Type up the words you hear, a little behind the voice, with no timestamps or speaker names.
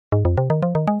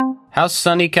How's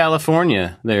sunny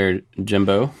California there,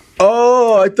 Jimbo?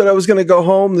 Oh, I thought I was going to go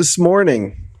home this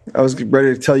morning. I was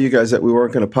ready to tell you guys that we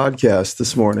weren't going to podcast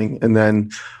this morning. And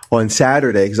then on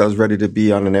Saturday, because I was ready to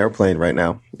be on an airplane right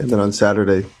now. And then on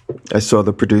Saturday, I saw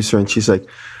the producer and she's like,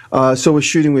 so we're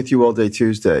shooting with you all day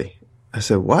Tuesday. I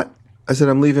said, what? I said,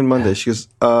 I'm leaving Monday. She goes,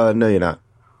 no, you're not.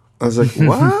 I was like,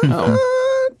 what?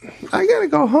 I got to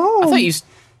go home.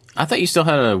 I thought you still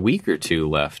had a week or two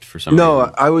left for some reason.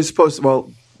 No, I was supposed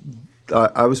to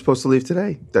leave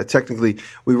today. That technically,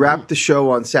 we wrapped the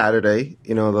show on Saturday,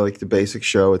 like the basic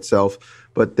show itself.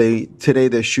 But today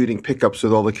they're shooting pickups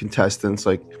with all the contestants,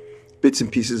 like bits and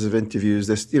pieces of interviews.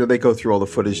 They go through all the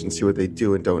footage and see what they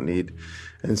do and don't need.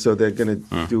 And so they're going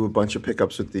to do a bunch of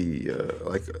pickups with the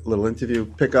like little interview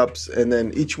pickups. And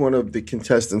then each one of the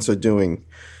contestants are doing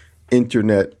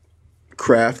internet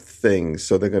craft things.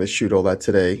 So they're going to shoot all that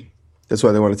today. That's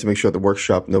why they wanted to make sure at the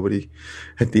workshop,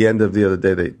 at the end of the other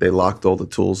day, they locked all the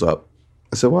tools up.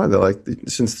 I said, why? They're like,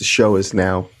 since the show is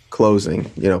now closing,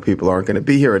 people aren't going to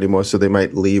be here anymore, so they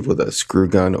might leave with a screw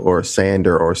gun or a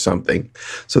sander or something.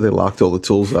 So they locked all the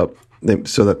tools up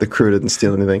so that the crew didn't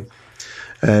steal anything.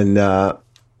 And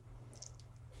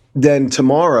then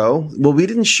tomorrow, we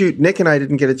didn't shoot, Nick and I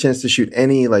didn't get a chance to shoot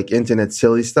any like internet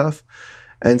silly stuff.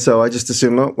 And so I just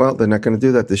assumed, they're not going to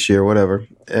do that this year, whatever.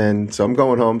 And so I'm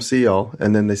going home, see y'all.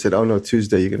 And then they said, oh, no,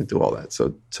 Tuesday you're going to do all that.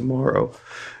 So tomorrow,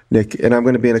 Nick, and I'm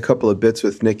going to be in a couple of bits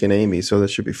with Nick and Amy, so that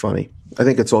should be funny. I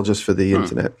think it's all just for the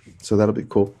internet, so that'll be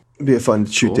cool. It'll be a fun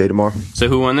shoot day tomorrow. So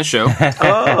who won the show?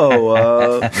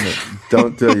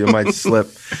 Don't do it. You might slip.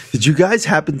 Did you guys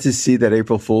happen to see that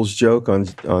April Fool's joke on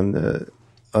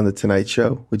the Tonight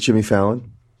Show with Jimmy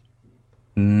Fallon?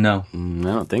 No. I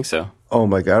don't think so. Oh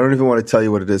my God, I don't even want to tell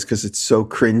you what it is because it's so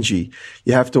cringy.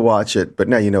 You have to watch it, but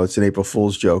now you know it's an April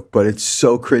Fool's joke, but it's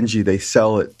so cringy. They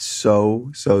sell it so.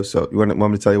 You want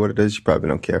me to tell you what it is? You probably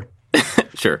don't care.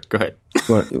 Sure, go ahead.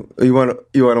 You want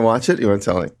to watch it? You want to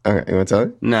tell it? Okay, you want to tell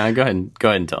it? No, go ahead and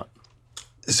tell it.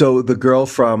 So the girl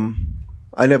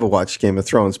I never watched Game of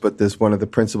Thrones, but there's one of the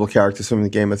principal characters from the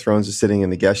Game of Thrones is sitting in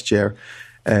the guest chair,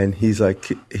 and he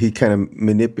kind of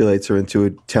manipulates her into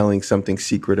telling something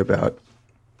secret about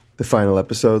the final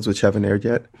episodes, which haven't aired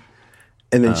yet.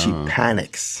 And then she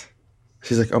panics.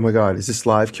 She's like, oh my God, is this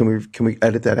live? Can we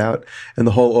edit that out? And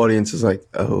the whole audience is like,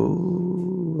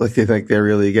 oh, like they think they're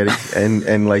really getting,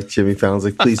 and like Jimmy Fallon's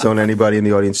like, please don't anybody in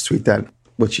the audience tweet that,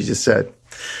 what she just said.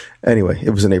 Anyway, it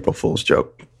was an April Fool's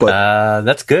joke. But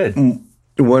that's good.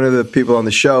 One of the people on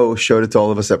the show showed it to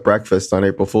all of us at breakfast on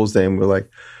April Fool's Day, and we're like,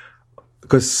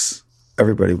 because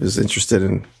everybody was interested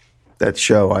in that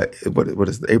show. What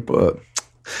is the April...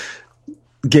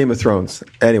 Game of Thrones.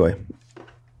 Anyway,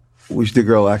 the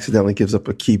girl accidentally gives up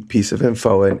a key piece of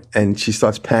info and she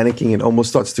starts panicking and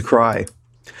almost starts to cry.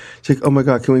 She's like, oh my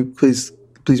God, can we please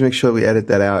make sure we edit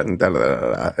that out? And da, da,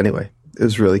 da, da. Anyway, it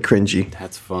was really cringy.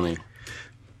 That's funny.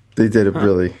 They did a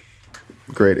really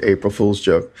great April Fool's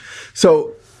joke.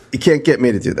 So you can't get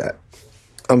me to do that.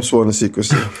 I'm sworn to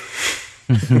secrecy.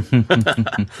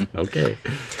 Okay.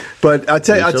 But I'll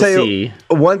tell you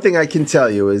one thing I can tell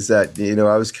you is that,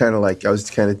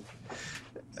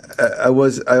 I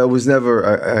was never,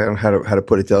 I don't know how to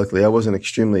put it delicately. I wasn't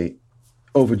extremely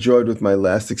overjoyed with my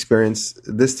last experience.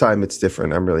 This time it's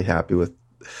different. I'm really happy with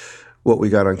what we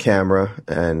got on camera.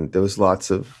 And there's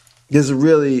a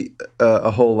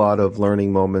whole lot of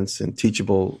learning moments and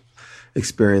teachable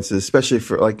experiences, especially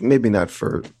for maybe not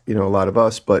for, a lot of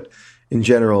us, but in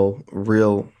general,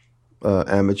 real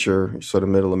amateur, sort of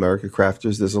middle America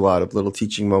crafters. There's a lot of little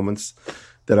teaching moments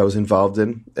that I was involved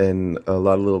in and a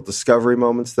lot of little discovery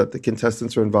moments that the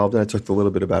contestants were involved in. I talked a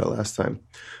little bit about it last time,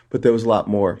 but there was a lot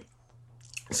more.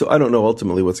 So I don't know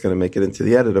ultimately what's going to make it into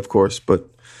the edit, of course, but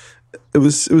I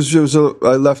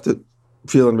left it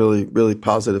feeling really, really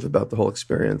positive about the whole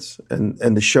experience.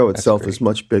 And the show itself is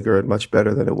much bigger and much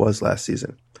better than it was last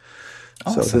season.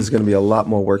 Awesome. So there's going to be a lot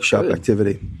more workshop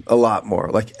activity, a lot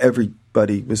more. Like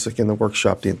everybody was in the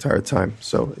workshop the entire time.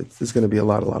 So there's going to be a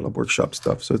lot of workshop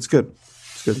stuff. So it's good.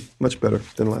 It's good. Much better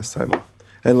than last time.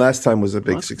 And last time was a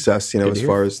big success, as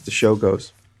far as the show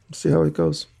goes. We'll see how it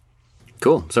goes.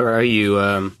 Cool. So are you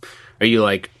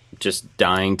like just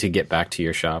dying to get back to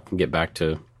your shop and get back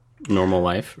to normal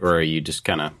life? Or are you just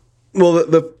kind of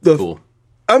cool?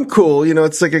 I'm cool.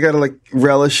 It's like I got to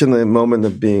relish in the moment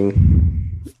of being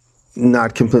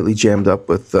not completely jammed up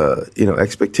with,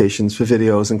 expectations for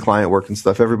videos and client work and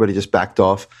stuff. Everybody just backed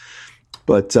off.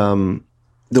 But the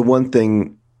one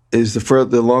thing is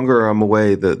the longer I'm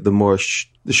away, the more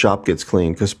the shop gets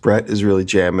clean, because Brett is really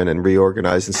jamming and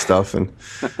reorganizing stuff, and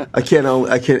I can't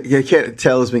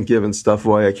tell has been giving stuff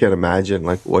away. I can't imagine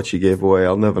like what she gave away.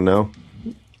 I'll never know.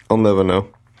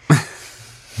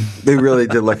 They really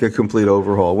did like a complete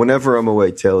overhaul. Whenever I'm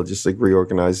away, Taylor just like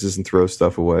reorganizes and throws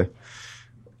stuff away.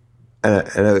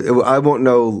 And I won't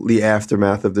know the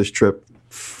aftermath of this trip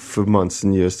for months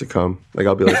and years to come. Like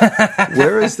I'll be like,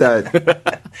 where is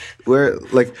that? Where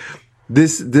like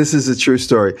this is a true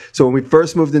story. So when we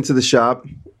first moved into the shop,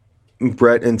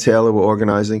 Brett and Taylor were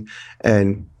organizing,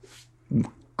 and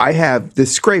I have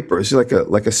this scraper. It's like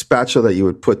a spatula that you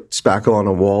would put spackle on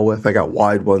a wall with. I got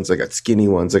wide ones. I got skinny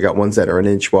ones. I got ones that are an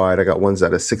inch wide. I got ones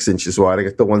that are 6 inches wide. I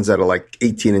got the ones that are like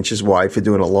 18 inches wide for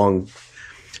doing a long.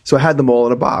 So I had them all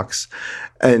in a box,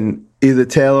 and either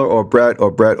Taylor or Brett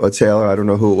or Taylor, I don't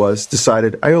know who it was,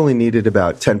 decided I only needed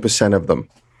about 10% of them.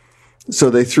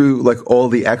 So they threw like all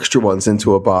the extra ones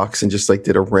into a box and just like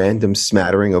did a random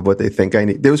smattering of what they think I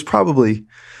need. There was probably,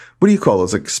 what do you call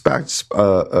those? Like a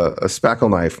spackle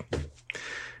knife.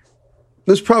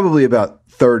 There's probably about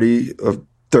 30 or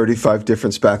 35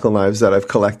 different spackle knives that I've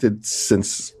collected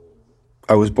since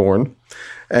I was born.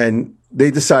 And they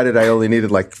decided I only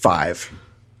needed like 5.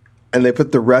 And they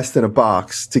put the rest in a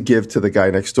box to give to the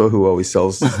guy next door who always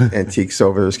sells antiques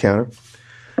over his counter.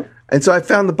 And so I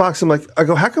found the box. I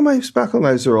go, how come my spackle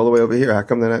knives are all the way over here? How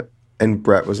come they're not? And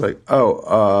Brett was like,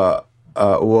 well,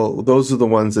 those are the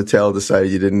ones that Taylor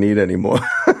decided you didn't need anymore.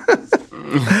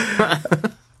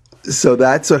 So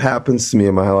that's what happens to me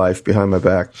in my life behind my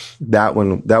back. That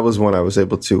was when I was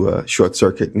able to short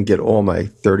circuit and get all my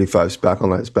 35 spackle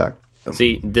knives back.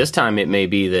 See, this time it may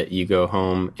be that you go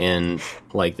home and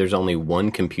like there's only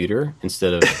one computer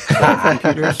instead of 12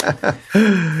 computers,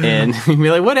 and you'll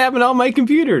be like, "What happened to all my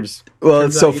computers?" Well,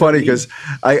 it's so funny because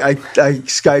I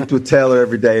Skyped with Taylor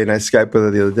every day, and I Skyped with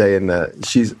her the other day, and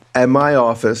she's at my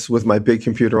office with my big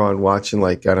computer on, watching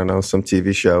like I don't know some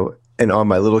TV show, and on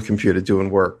my little computer doing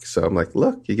work. So I'm like,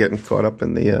 "Look, you're getting caught up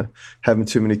in the having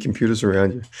too many computers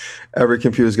around you. Every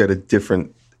computer's got a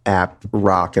different app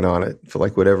rocking on it for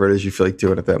like whatever it is you feel like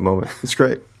doing at that moment. It's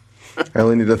great. I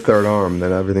only need a third arm,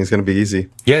 then everything's going to be easy."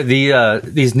 Yeah,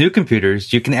 these new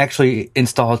computers, you can actually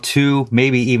install 2,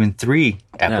 maybe even 3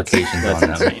 applications on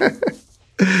them. Insane.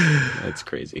 That's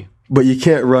crazy. But you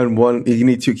can't run one. You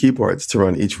need 2 keyboards to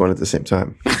run each one at the same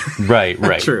time. Right.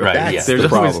 True. Right. That's the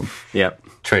problem. Yep.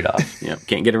 Trade-off. Yep.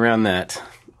 Can't get around that.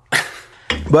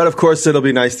 But of course, it'll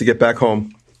be nice to get back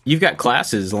home. You've got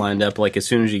classes lined up like as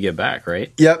soon as you get back,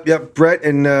 right? Yep. Brett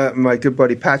and my good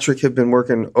buddy Patrick have been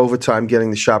working overtime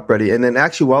getting the shop ready. And then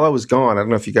actually while I was gone, I don't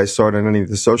know if you guys saw it on any of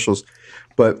the socials,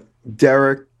 but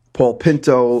Derek, Paul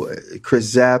Pinto, Chris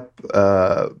Zapp,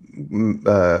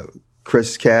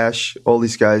 Chris Cash, all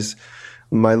these guys,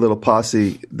 my little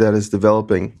posse that is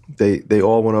developing, they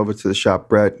all went over to the shop.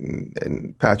 Brett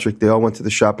and Patrick, they all went to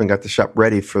the shop and got the shop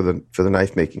ready for the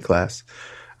knife making class.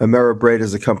 AmeriBraid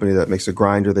is a company that makes a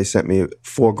grinder. They sent me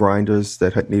 4 grinders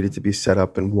that needed to be set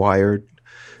up and wired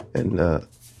and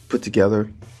put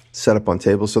together, set up on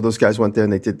tables. So those guys went there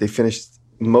and they finished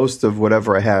most of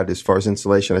whatever I had as far as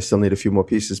installation. I still need a few more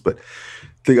pieces, but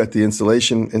they got the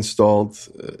installation installed.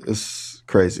 It's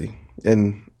crazy.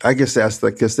 And I guess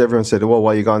everyone said, "Well,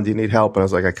 while you're gone, do you need help?" And I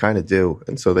was like, "I kind of do."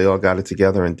 And so they all got it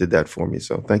together and did that for me.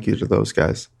 So thank you to those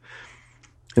guys.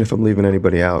 And if I'm leaving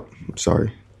anybody out, I'm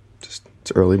sorry.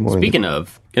 It's early morning. Speaking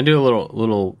of, can I do a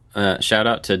little shout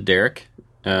out to Derek?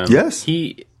 Yes,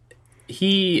 he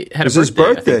had his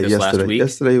birthday yesterday. Last week.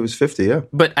 Yesterday he was 50. Yeah,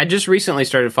 but I just recently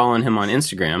started following him on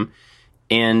Instagram,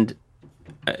 and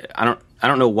I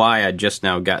don't know why I just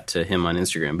now got to him on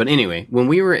Instagram. But anyway, when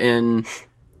we were in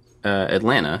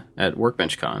Atlanta at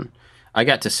Workbench Con, I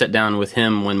got to sit down with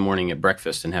him one morning at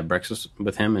breakfast and have breakfast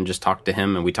with him and just talk to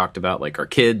him, and we talked about like our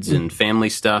kids and family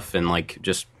stuff and like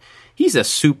just. He's a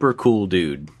super cool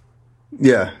dude.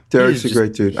 Yeah, Derek's a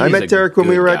great dude. I met Derek when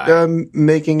we were at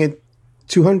making it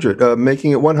 200,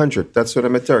 making it 100. That's when I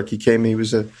met Derek. He came. He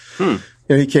was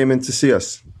he came in to see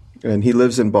us, and he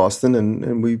lives in Boston,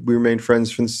 and we remained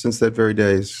friends since that very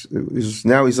day.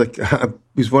 Now he's like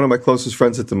he's one of my closest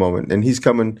friends at the moment, and he's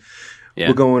coming. Yeah.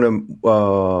 We're going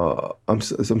to. I'm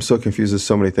so confused. There's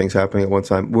so many things happening at one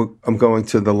time. I'm going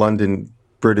to the London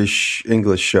British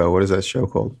English show. What is that show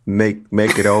called? Make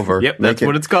It Over. Yep, that's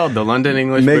what it's called. The London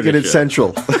English Make British It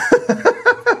Central.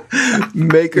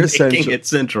 Make It Central. Making it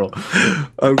Central.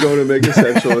 I'm going to Make It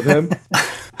Central with him.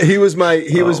 He was my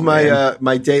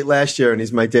date last year, and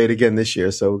he's my date again this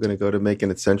year. So we're going to go to Making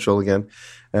It Central again,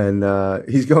 and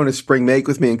he's going to Spring Make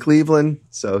with me in Cleveland.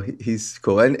 So he's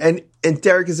cool. And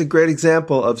Derek is a great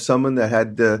example of someone that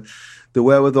had the the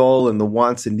wherewithal and the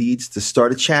wants and needs to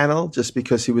start a channel just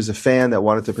because he was a fan that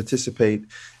wanted to participate,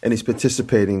 and he's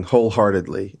participating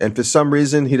wholeheartedly. And for some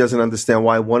reason, he doesn't understand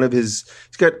why he's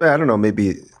got, I don't know,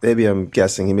 maybe I'm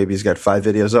guessing, he's got 5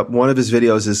 videos up. One of his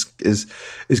videos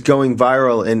is going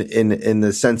viral in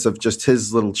the sense of just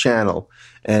his little channel.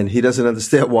 And he doesn't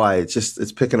understand why.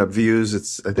 It's picking up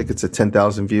views. I think it's at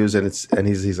 10,000 views, and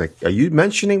he's like, "Are you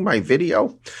mentioning my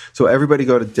video?" So everybody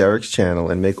go to Derek's channel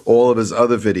and make all of his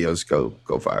other videos go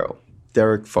viral.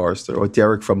 Derek Forrester, or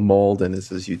Derek from Malden, is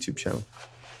his YouTube channel.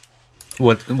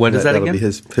 What is that again? That'll be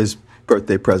his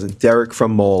birthday present. Derek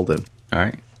from Malden. All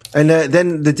right. And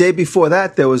then the day before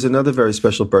that, there was another very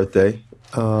special birthday.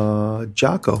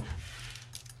 Jocko.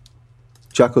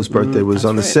 Jocko's birthday was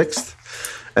on the 6th.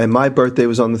 And my birthday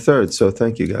was on the 3rd, so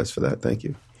thank you guys for that. Thank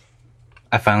you.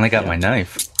 I finally got my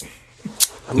knife.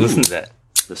 Listen to that.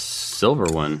 The silver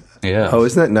one. Yeah. Oh,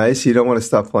 isn't that nice? You don't want to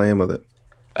stop playing with it.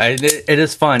 It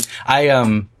is fun.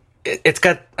 It's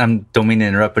got, don't mean to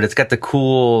interrupt, but it's got the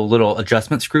cool little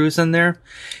adjustment screws in there.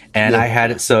 And I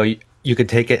had it so you could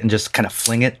take it and just kind of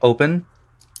fling it open.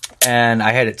 And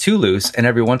I had it too loose, and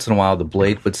every once in a while the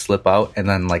blade would slip out and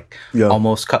then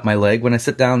almost cut my leg when I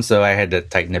sit down. So I had to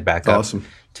tighten it back up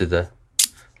to the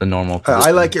normal position.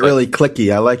 I like it really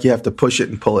clicky. I like you have to push it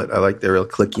and pull it. I like the real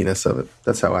clickiness of it.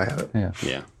 That's how I have it.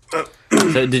 Yeah.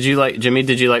 So did you like, Jimmy?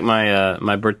 Did you like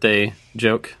my birthday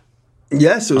joke?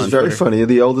 Yes, it was very funny. You're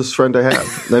the oldest friend I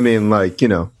have. I mean,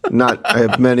 not. I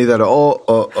have many that are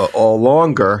all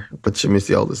longer, but Jimmy's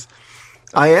the oldest.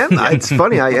 I am. It's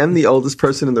funny. I am the oldest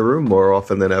person in the room more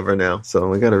often than ever now. So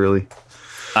we got to really.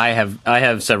 I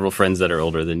have several friends that are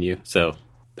older than you, so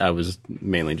that was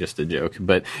mainly just a joke.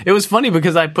 But it was funny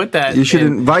because I put that. You should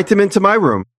invite them into my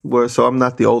room, so I'm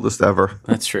not the oldest ever.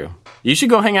 That's true. You should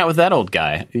go hang out with that old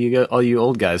guy. All you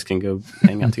old guys can go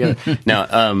hang out together. Now,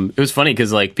 it was funny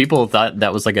because people thought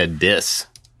that was like a diss.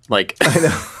 I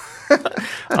know.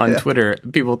 On Twitter,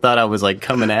 people thought I was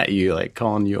coming at you,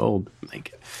 calling you old.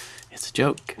 It's a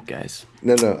joke, guys.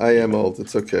 No, I am old.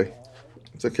 It's okay.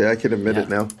 It's okay. I can admit it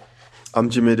now. I'm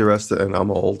Jimmy DiResta, and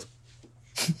I'm old.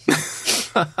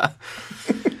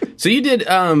 So you did,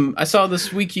 I saw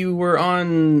this week you were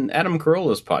on Adam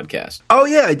Carolla's podcast. Oh,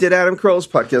 yeah, I did Adam Carolla's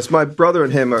podcast. My brother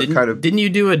and him are Didn't you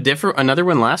do another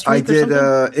one last week? I did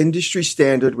Industry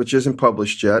Standard, which isn't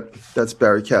published yet. That's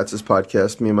Barry Katz's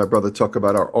podcast. Me and my brother talk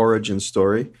about our origin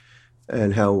story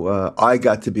and how I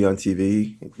got to be on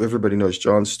TV. Everybody knows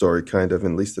John's story, kind of,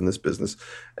 at least in this business.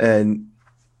 And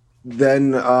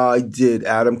then I did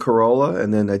Adam Carolla,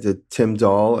 and then I did Tim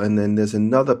Dahl, and then there's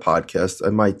another podcast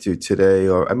I might do today,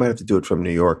 or I might have to do it from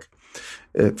New York.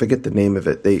 I forget the name of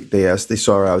it. They asked, they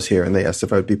saw I was here, and they asked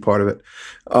if I would be part of it.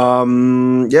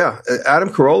 Adam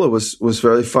Carolla was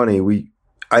very funny.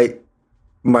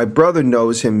 My brother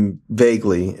knows him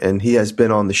vaguely, and he has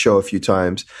been on the show a few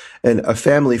times. And a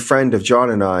family friend of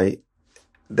John and I,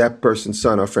 that person's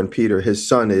son, our friend Peter, his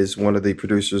son is one of the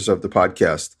producers of the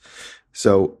podcast.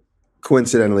 So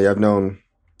coincidentally, I've known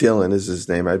Dylan is his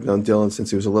name. I've known Dylan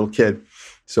since he was a little kid.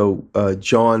 So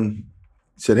John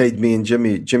said, "Hey, me and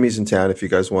Jimmy's in town if you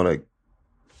guys want to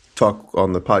talk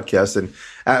on the podcast." And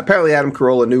apparently Adam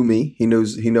Carolla knew me. He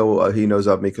knows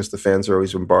of me because the fans are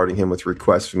always bombarding him with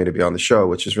requests for me to be on the show,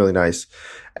 which is really nice.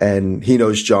 And he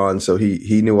knows John, so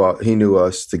he knew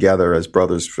us together as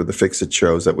brothers for the Fix It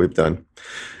shows that we've done.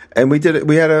 And we did it.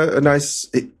 We had a nice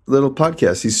little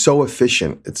podcast. He's so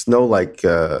efficient. It's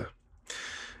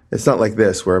it's not like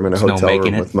this where I'm in a hotel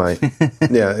room with my,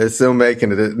 it's no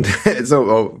making it. It's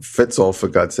no fits all, for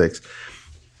God's sakes.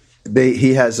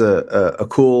 He has a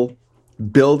cool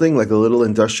building, like a little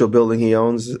industrial building he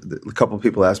owns. A couple of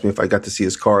people asked me if I got to see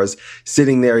his cars.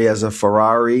 Sitting there, he has a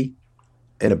Ferrari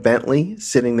and a Bentley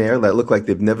sitting there that look like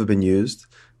they've never been used.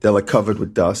 They're covered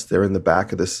with dust. They're in the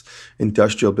back of this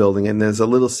industrial building. And there's a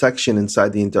little section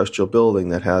inside the industrial building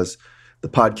that has the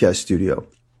podcast studio.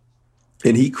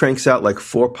 And he cranks out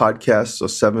 4 podcasts or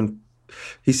 7.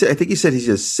 I think he said he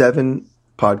does 7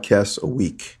 podcasts a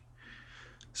week.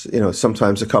 So,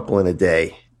 sometimes a couple in a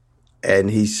day. And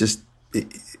he's just,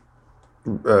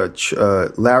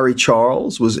 Larry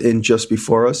Charles was in just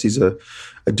before us. He's a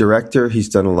director. He's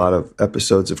done a lot of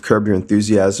episodes of Curb Your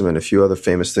Enthusiasm and a few other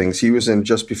famous things. He was in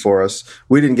just before us.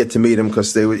 We didn't get to meet him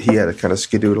because he had to kind of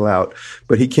skedoodle out.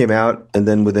 But he came out, and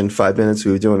then within 5 minutes,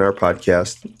 we were doing our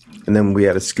podcast. And then we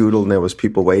had a scoodle, and there was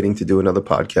people waiting to do another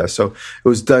podcast. So it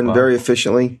was done very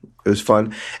efficiently. It was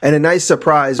fun. And a nice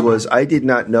surprise was I did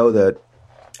not know that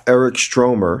Eric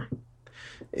Stromer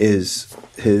is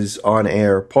his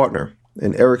on-air partner.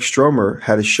 And Eric Stromer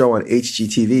had a show on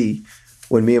HGTV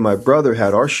when me and my brother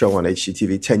had our show on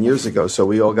HGTV 10 years ago. So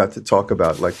we all got to talk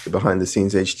about like the behind the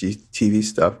scenes HGTV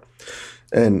stuff.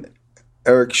 And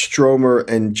Eric Stromer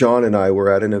and John and I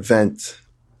were at an event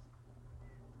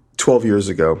 12 years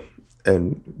ago.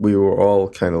 And we were all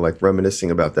kind of like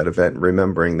reminiscing about that event,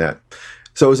 remembering that.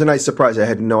 So it was a nice surprise. I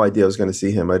had no idea I was going to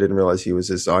see him. I didn't realize he was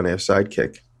his on-air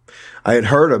sidekick. I had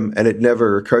heard him, and it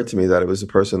never occurred to me that it was a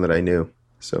person that I knew.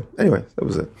 So anyway, that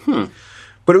was it.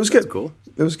 But it was good. That's cool.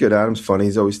 It was good. Adam's funny.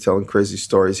 He's always telling crazy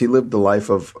stories. He lived the life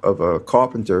of a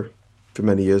carpenter for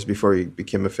many years before he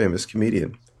became a famous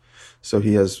comedian. So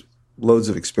he has loads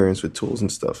of experience with tools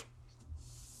and stuff.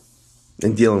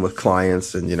 And dealing with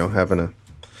clients and, having to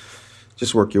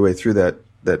just work your way through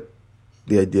the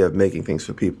idea of making things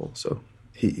for people. So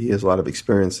he has a lot of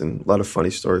experience and a lot of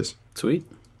funny stories. Sweet.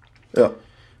 Yeah.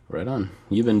 Right on.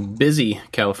 You've been busy,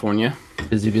 California.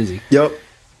 Busy. Yep.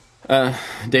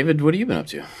 David, what have you been up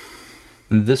to?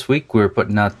 This week we're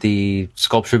putting out the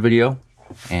sculpture video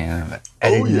and I'm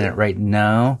editing it right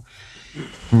now.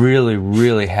 Really,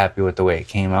 really happy with the way it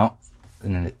came out.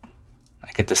 And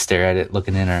I get to stare at it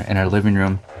looking in our living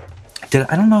room. I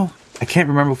don't know. I can't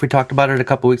remember if we talked about it a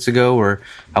couple weeks ago or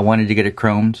I wanted to get it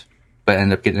chromed, but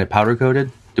ended up getting it powder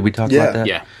coated. Did we talk about that?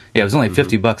 Yeah. Yeah, it was only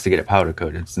 $50 to get it powder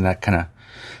coated, and that kind of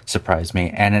surprised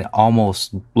me. And it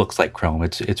almost looks like chrome.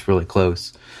 It's really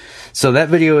close. So that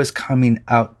video is coming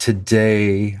out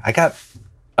today. I got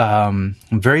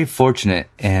very fortunate,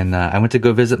 and I went to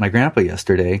go visit my grandpa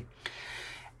yesterday,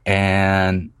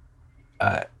 and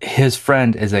his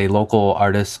friend is a local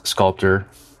artist, sculptor.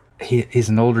 He's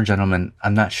an older gentleman.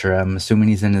 I'm not sure. I'm assuming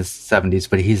he's in his 70s,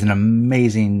 but he's an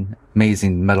amazing,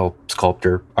 amazing metal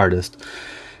sculptor artist.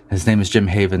 His name is Jim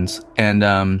Havens.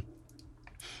 And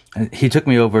he took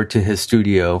me over to his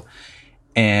studio.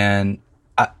 And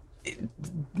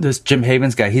this Jim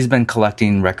Havens guy, he's been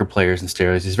collecting record players and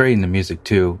stereos. He's very into music,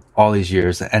 too, all these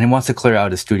years. And he wants to clear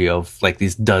out his studio of like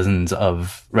these dozens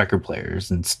of record players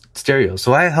and stereos.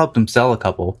 So I helped him sell a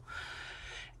couple.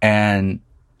 And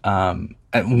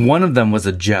one of them was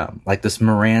a gem, like this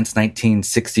Marantz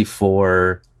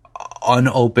 1964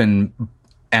 unopened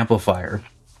amplifier,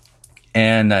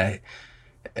 and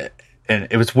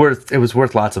it was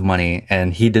worth lots of money,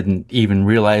 and he didn't even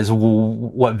realize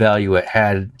what value it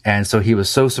had, and so he was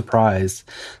so surprised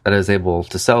that I was able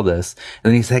to sell this.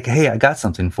 And then he's like, "Hey, I got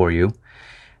something for you,"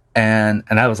 and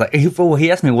I was like,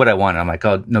 he asked me what I wanted. I'm like,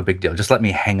 "Oh, no big deal. Just let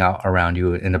me hang out around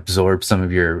you and absorb some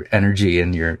of your energy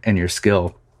and your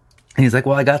skill." And he's like,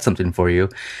 "Well, I got something for you."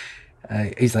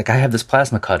 He's like, "I have this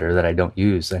plasma cutter that I don't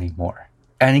use anymore."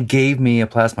 And he gave me a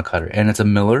plasma cutter, and it's a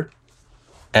Miller.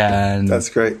 And that's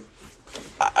great.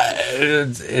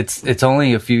 It's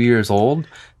only a few years old.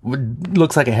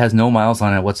 Looks like it has no miles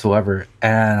on it whatsoever.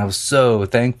 And I was so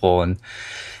thankful.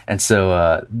 And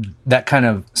so that kind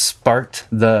of sparked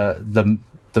the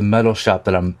metal shop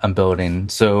that I'm building.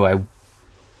 So I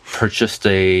purchased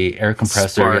a air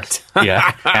compressor.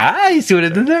 Yeah. You see what I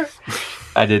did there?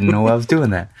 I didn't know I was doing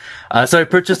that. So I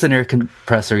purchased an air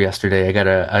compressor yesterday.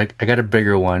 I got a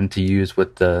bigger one to use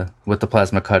with the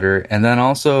plasma cutter, and then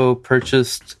also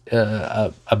purchased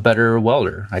a better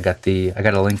welder. I got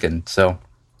a Lincoln. So,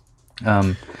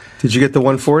 did you get the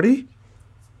 140?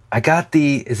 I got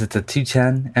is it the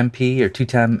 210 MP or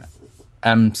 210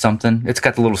 M something? It's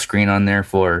got the little screen on there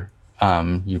for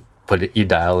you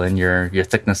dial in your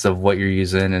thickness of what you're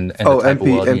using and the type of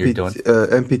welding you're doing.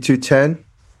 MP210?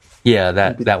 Yeah,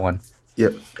 that one.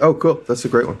 Yep. Oh, cool. That's a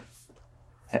great one.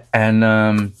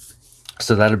 And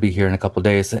so that'll be here in a couple of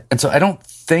days. And so I don't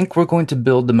think we're going to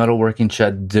build the metalworking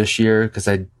shed this year because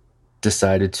I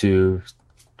decided to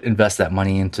invest that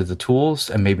money into the tools,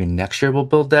 and maybe next year we'll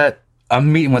build that.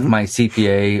 I'm meeting with my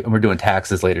CPA, and we're doing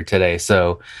taxes later today.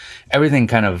 So everything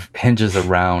kind of hinges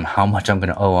around how much I'm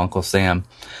going to owe Uncle Sam.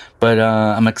 But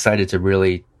I'm excited to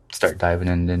really start diving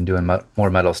in and doing more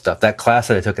metal stuff. That class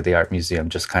that I took at the art museum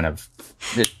just kind of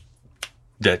it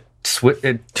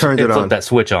turned it on. That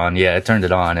switch on. Yeah, it turned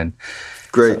it on. And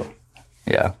great. So,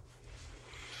 yeah.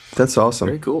 That's awesome.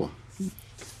 Very cool.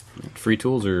 Free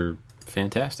tools are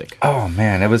fantastic. Oh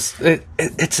man, it's a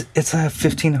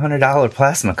 $1,500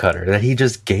 plasma cutter that he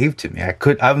just gave to me.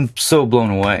 I'm so blown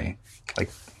away.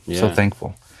 So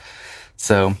thankful.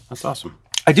 So that's awesome.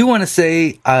 I do want to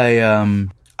say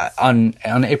on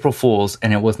April Fool's,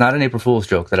 and it was not an April Fool's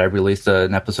joke, that I released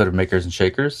an episode of Makers and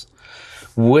Shakers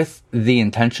with the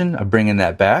intention of bringing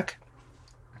that back.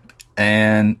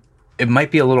 And it might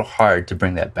be a little hard to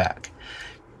bring that back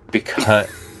because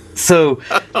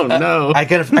oh no, I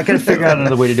gotta figure out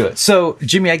another way to do it. So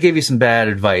Jimmy, I gave you some bad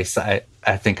advice. I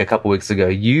think a couple weeks ago,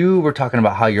 you were talking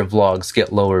about how your vlogs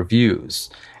get lower views.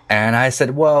 And I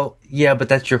said, well, yeah, but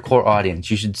that's your core audience.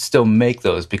 You should still make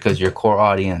those because your core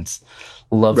audience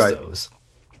loves those.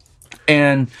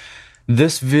 And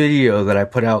this video that I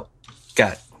put out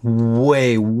got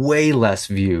way, way less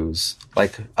views,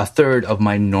 like a third of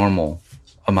my normal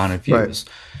amount of views.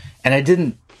 And I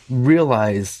didn't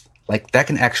realize like that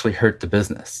can actually hurt the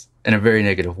business in a very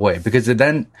negative way, because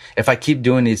then if I keep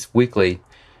doing these weekly,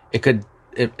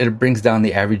 it brings down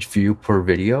the average view per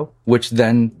video, which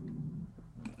then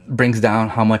brings down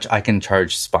how much I can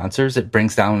charge sponsors. It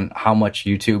brings down how much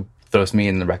YouTube throws me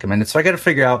in the recommended. So I got to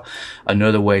figure out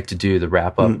another way to do the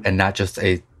wrap up and not just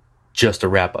a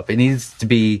wrap up. It needs to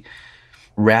be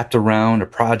wrapped around a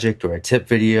project or a tip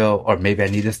video, or maybe I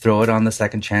need to throw it on the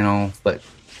second channel. But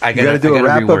I got to do a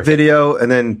wrap up video and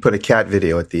then put a cat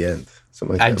video at the end.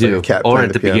 Something like I that. do, like a cat or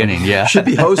at the beginning. Yeah, should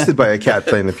be hosted by a cat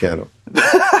playing the piano.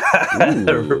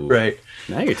 Right.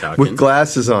 Now you're talking. With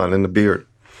glasses on and a beard.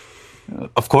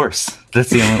 Of course. That's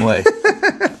the only way.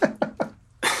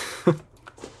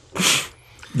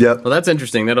 Yep. Well, that's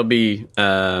interesting. It'll be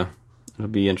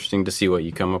interesting to see what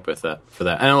you come up with for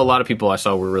that. I know a lot of people I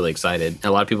saw were really excited.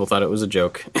 A lot of people thought it was a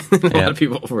joke. A lot of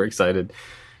people were excited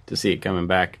to see it coming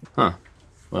back. Huh.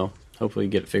 Well, hopefully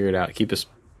you get it figured out. Keep us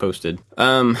posted.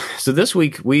 So this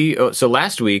week so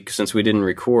last week, since we didn't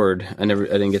record, I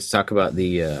didn't get to talk about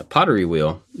the pottery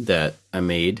wheel that I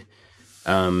made.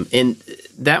 And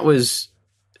that was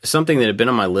something that had been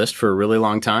on my list for a really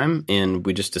long time. And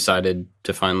we just decided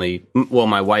to finally,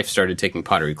 my wife started taking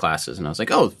pottery classes and I was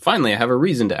like, oh, finally I have a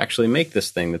reason to actually make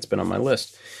this thing that's been on my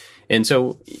list. And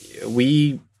so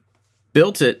we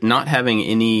built it not having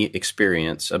any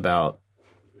experience about,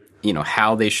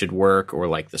 how they should work or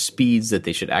like the speeds that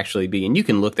they should actually be. And you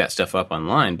can look that stuff up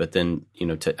online, but then,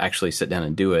 to actually sit down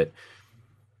and do it,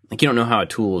 like you don't know how a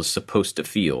tool is supposed to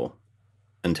feel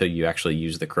until you actually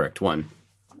use the correct one.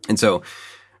 And so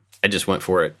I just went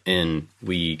for it and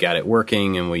we got it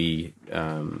working and we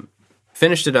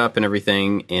finished it up and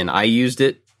everything. And I used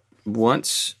it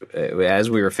once as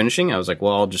we were finishing. I was like,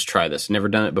 well, I'll just try this. Never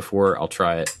done it before. I'll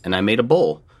try it. And I made a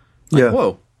bowl. Like,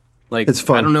 whoa. Like, it's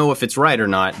fun. I don't know if it's right or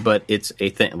not, but it's a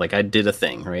thing. Like, I did a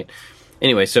thing, right?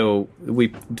 Anyway, so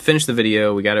we finished the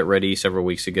video. We got it ready several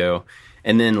weeks ago.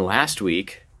 And then last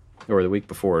week, or the week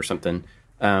before or something,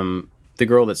 the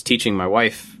girl that's teaching my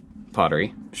wife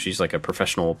pottery, she's like a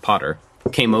professional potter,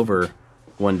 came over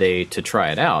one day to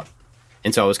try it out.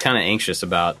 And so I was kind of anxious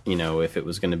about, if it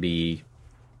was going to be,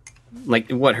 like,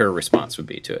 what her response would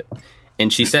be to it.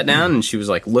 And she sat down and she was,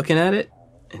 like, looking at it.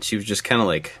 And she was just kind of,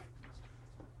 like,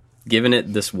 giving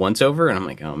it this once over, and I'm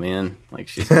like, oh man, like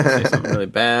she's gonna say something really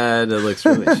bad. It looks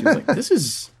really. She was like, this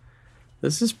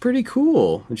is pretty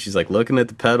cool. And she's like looking at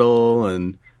the pedal,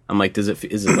 and I'm like, is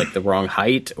it like the wrong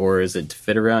height, or is it to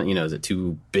fit around? Is it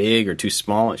too big or too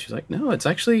small? And she's like, no, it's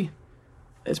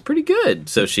pretty good.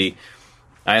 So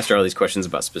I asked her all these questions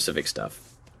about specific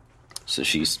stuff. So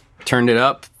she's turned it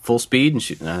up full speed, and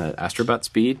she asked her about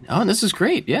speed. Oh, and this is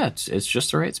great. Yeah, it's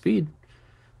just the right speed.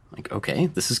 Like, okay,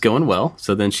 this is going well.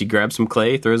 So then she grabs some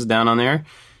clay, throws it down on there,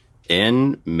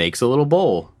 and makes a little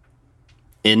bowl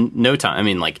in no time. I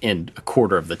mean, like in a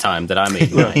quarter of the time that I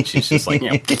made mine. She's just like,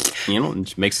 and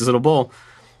she makes this little bowl.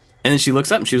 And then she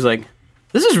looks up and she was like,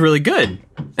 this is really good.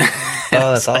 Oh,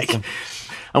 that's awesome. Like,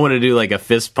 I want to do like a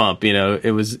fist pump.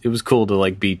 It was cool to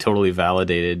like be totally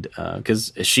validated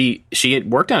because she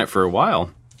had worked on it for a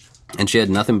while and she had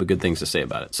nothing but good things to say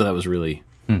about it. So that was really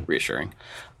reassuring.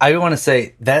 I want to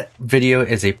say that video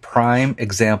is a prime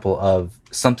example of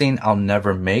something I'll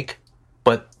never make,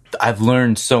 but I've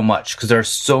learned so much because there are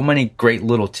so many great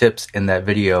little tips in that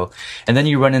video. And then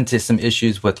you run into some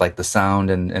issues with like the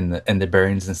sound and the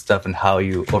bearings and stuff and how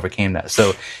you overcame that.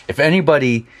 So if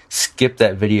anybody skipped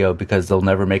that video because they'll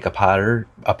never make a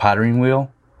pottering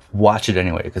wheel, watch it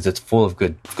anyway because it's full of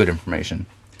good information.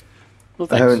 Well,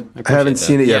 I haven't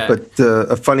seen it yet, but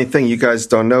a funny thing you guys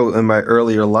don't know, in my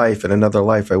earlier life, in another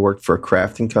life, I worked for a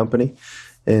crafting company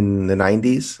in the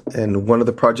 90s. And one of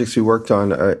the projects we worked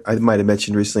on, I might have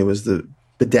mentioned recently, was the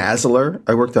Bedazzler.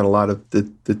 I worked on a lot of the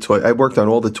toy. I worked on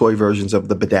all the toy versions of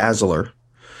the Bedazzler,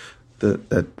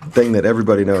 that thing that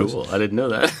everybody knows. Cool. I didn't know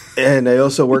that. And I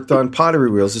also worked on pottery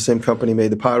wheels. The same company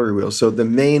made the pottery wheel. So the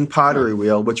main pottery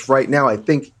wheel, which right now, I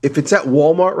think if it's at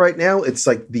Walmart right now, it's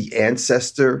like the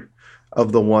ancestor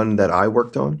of the one that I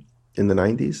worked on in the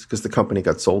 90s, because the company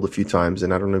got sold a few times,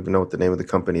 and I don't even know what the name of the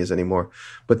company is anymore.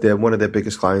 But one of their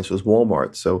biggest clients was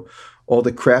Walmart. So all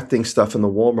the crafting stuff in the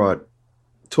Walmart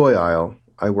toy aisle,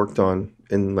 I worked on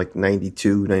in like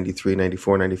 92, 93,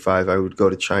 94, 95. I would go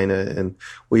to China, and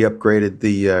we upgraded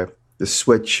the the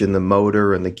switch and the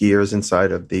motor and the gears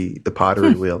inside of the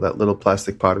pottery wheel, that little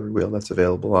plastic pottery wheel that's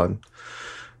available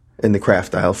in the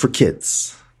craft aisle for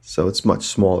kids. So it's much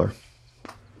smaller.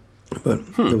 But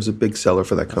it was a big seller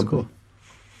for that company. Cool.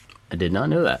 I did not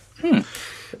know that.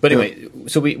 But anyway,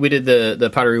 so we did the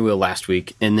pottery wheel last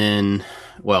week, and then,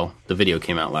 well, the video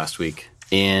came out last week.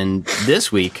 And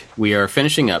this week, we are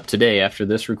finishing up, today after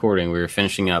this recording, we are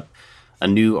finishing up a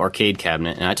new arcade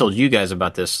cabinet. And I told you guys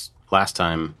about this last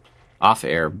time off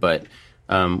air, but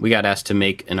we got asked to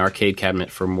make an arcade cabinet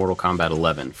for Mortal Kombat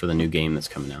 11 for the new game that's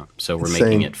coming out. So we're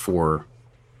making it for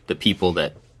the people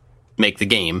that make the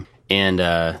game. And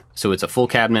so it's a full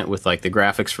cabinet with like the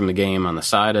graphics from the game on the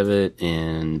side of it,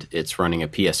 and it's running a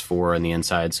PS4 on the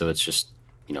inside, so it's just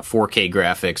 4K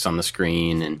graphics on the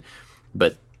screen,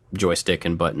 but joystick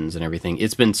and buttons and everything.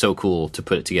 It's been so cool to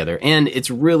put it together, and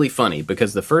it's really funny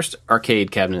because the first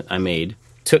arcade cabinet I made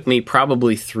took me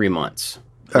probably 3 months.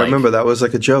 I remember that was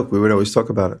like a joke. We would always talk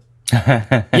about it.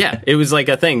 Yeah, it was like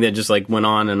a thing that just like went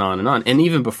on and on and on. And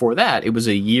even before that, it was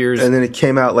a year's... And then it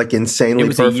came out like insanely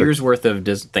perfect. It was a year's worth of...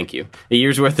 Thank you. A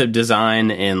year's worth of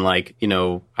design, and like,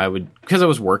 because I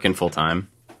was working full time,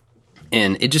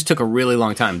 and it just took a really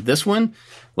long time. This one,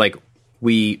 like,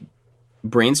 we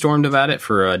brainstormed about it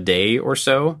for a day or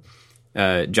so.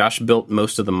 Josh built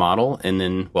most of the model, and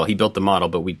then, well, he built the model,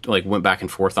 but we like went back and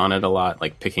forth on it a lot,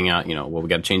 like picking out, we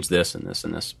got to change this and this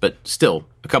and this. But still,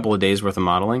 a couple of days worth of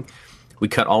modeling. We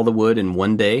cut all the wood in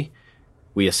one day.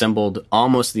 We assembled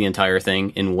almost the entire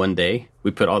thing in one day.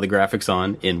 We put all the graphics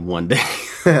on in one day.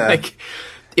 Like,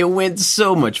 it went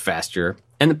so much faster,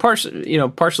 and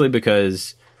partially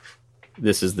because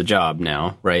this is the job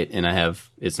now, right? And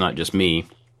it's not just me,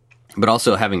 but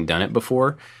also having done it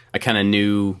before, I kind of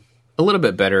knew a little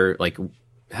bit better, like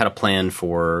had a plan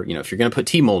for, if you're going to put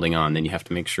T-molding on, then you have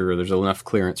to make sure there's enough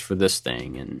clearance for this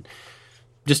thing, and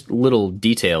just little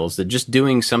details that just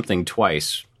doing something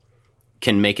twice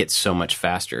can make it so much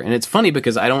faster. And it's funny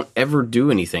because I don't ever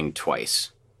do anything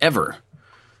twice, ever.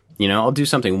 I'll do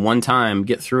something one time,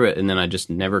 get through it, and then I just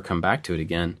never come back to it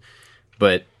again.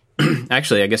 But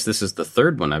actually, I guess this is the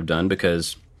third one I've done,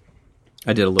 because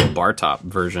I did a little bar top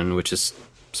version, which is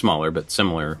smaller but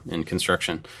similar in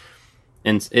construction.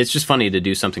 And it's just funny to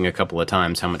do something a couple of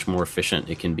times, how much more efficient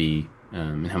it can be,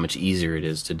 and how much easier it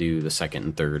is to do the second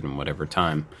and third and whatever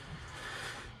time.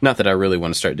 Not that I really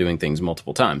want to start doing things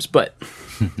multiple times, but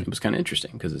it was kind of interesting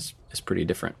because it's pretty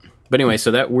different. But anyway, so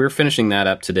that we're finishing that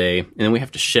up today, and then we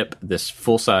have to ship this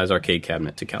full-size arcade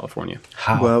cabinet to California.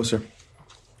 How? Well, sir.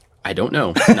 I don't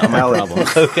know. Not my problem.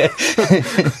 Okay.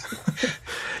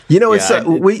 It's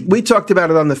we talked about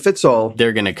it on the Fitzall.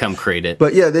 They're going to come crate it.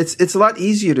 But yeah, it's a lot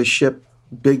easier to ship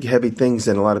big, heavy things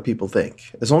than a lot of people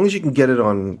think. As long as you can get it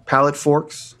on pallet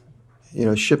forks,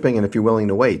 shipping, and if you're willing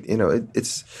to wait,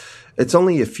 it's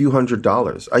only a few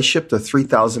 $100s. I shipped a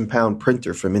 3,000-pound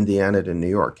printer from Indiana to New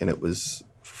York, and it was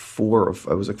like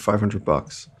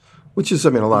 $500, which is, a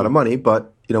lot of money.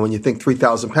 But when you think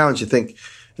 3,000 pounds, you think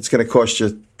it's going to cost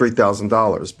you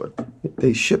 $3,000. But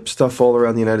they ship stuff all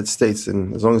around the United States,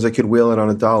 and as long as I could wheel it on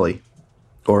a dolly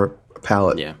or a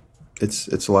pallet,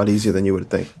 it's a lot easier than you would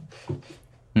think.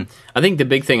 I think the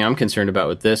big thing I'm concerned about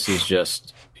with this is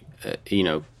just,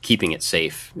 keeping it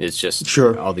safe. It's just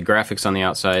all the graphics on the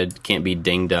outside can't be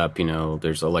dinged up.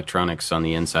 There's electronics on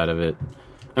the inside of it.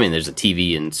 There's a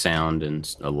TV and sound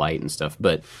and a light and stuff,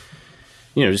 but,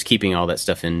 just keeping all that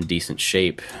stuff in decent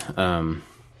shape. And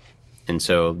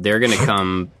so they're going to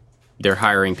come, they're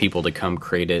hiring people to come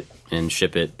crate it and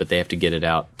ship it, but they have to get it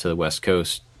out to the West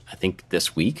Coast, I think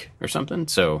this week or something.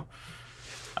 So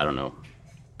I don't know.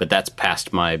 But that's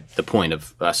past the point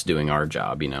of us doing our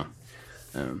job, And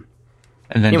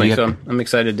then anyway, so I'm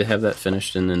excited to have that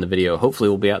finished, and then the video hopefully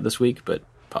will be out this week, but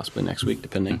possibly next week,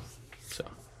 depending. So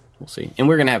we'll see. And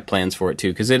we're going to have plans for it,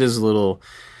 too, because it is a little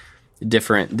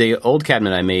different. The old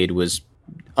cabinet I made was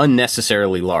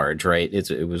unnecessarily large, right?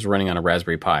 It was running on a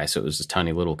Raspberry Pi, so it was this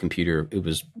tiny little computer. It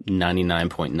was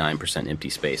 99.9% empty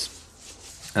space.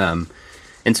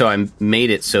 And so I made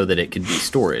it so that it could be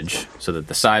storage, so that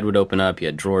the side would open up, you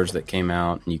had drawers that came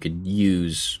out, and you could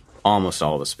use almost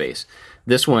all the space.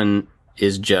 This one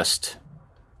is just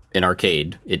an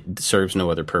arcade. It serves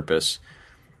no other purpose.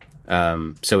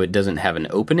 So it doesn't have an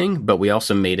opening, but we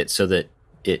also made it so that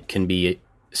it can be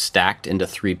stacked into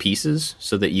 3 pieces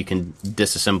so that you can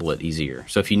disassemble it easier.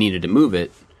 So if you needed to move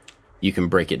it, you can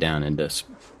break it down into,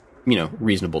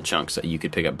 reasonable chunks that you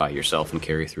could pick up by yourself and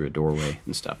carry through a doorway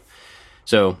and stuff.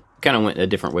 So kind of went a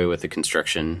different way with the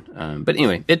construction. But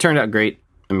anyway, it turned out great.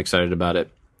 I'm excited about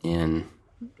it. And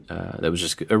that was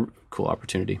just a cool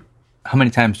opportunity. how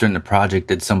many times during the project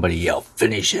did somebody yell,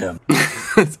 "Finish him"?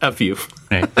 A few.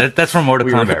 Right. That's from Mortal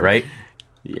Kombat, right?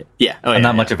 Yeah. Oh, I'm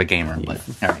not much of a gamer, but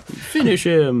all right. Finish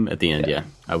him at the end. Yeah.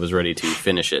 I was ready to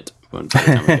finish it by the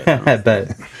time we got done. I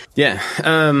bet. Yeah.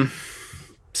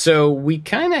 So we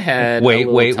kind of had wait.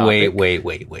 We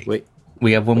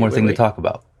have one more thing to talk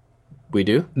about. We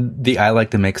do? The I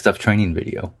Like to Make Stuff training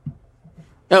video.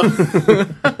 Oh.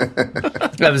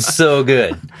 That was so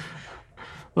good.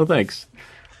 Well, thanks.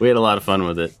 We had a lot of fun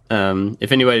with it.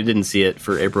 If anybody didn't see it,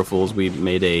 for April Fools, we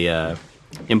made a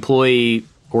employee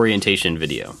orientation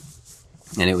video.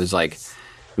 And it was like,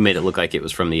 we made it look like it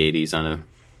was from the 80s on a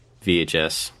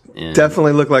VHS. And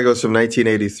definitely looked like it was from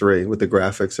 1983 with the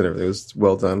graphics and everything. It was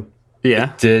well done.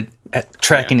 Yeah. It did.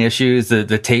 Tracking issues,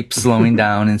 the tape slowing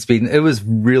down and speeding. It was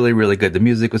really, really good. The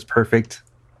music was perfect.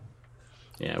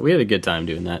 Yeah, we had a good time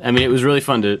doing that. I mean, it was really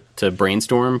fun to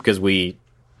brainstorm because we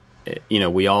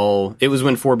all, it was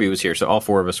when 4B was here, so all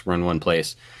four of us were in one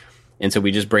place. And so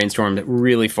we just brainstormed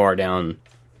really far down,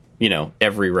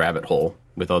 every rabbit hole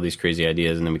with all these crazy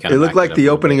ideas, and then we kind of it looked like the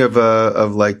opening of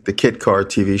like the Kit Car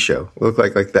TV show. It looked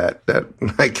like that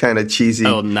like kind of cheesy.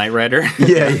 Oh, Knight Rider.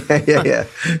 yeah.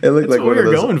 It looked like what one of those. We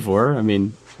were going for. I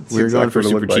mean, we were going for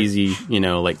super cheesy,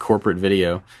 like corporate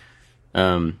video.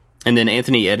 And then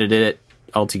Anthony edited it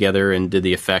all together and did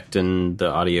the effect and the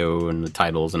audio and the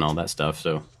titles and all that stuff.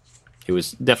 So it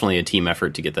was definitely a team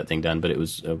effort to get that thing done, but it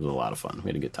was a lot of fun. We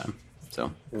had a good time.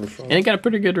 So, and it got a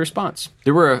pretty good response.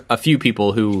 There were a few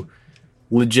people who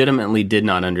legitimately did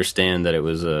not understand that it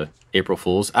was April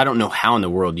Fool's. I don't know how in the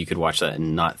world you could watch that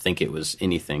and not think it was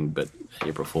anything but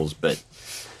April Fool's, but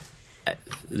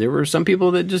there were some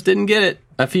people that just didn't get it.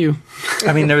 A few.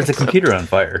 I mean, there was a computer on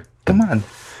fire. Come on.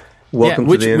 Welcome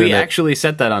to the internet. We actually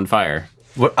set that on fire.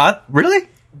 What? Really?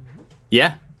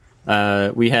 Yeah.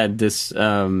 We had this...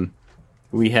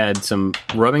 we had some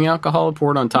rubbing alcohol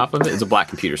poured on top of it. It's a black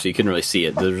computer, so you couldn't really see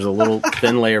it. There was a little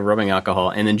thin layer of rubbing alcohol.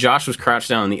 And then Josh was crouched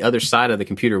down on the other side of the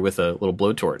computer with a little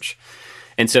blowtorch.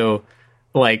 And so,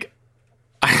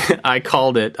 I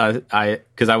called it,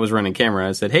 because I was running camera.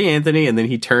 I said, "Hey, Anthony." And then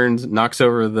he turns, knocks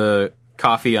over the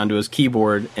coffee onto his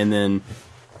keyboard. And then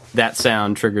that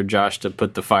sound triggered Josh to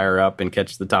put the fire up and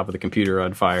catch the top of the computer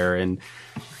on fire. And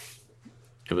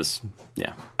it was...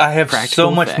 Yeah, I have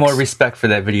so much more respect for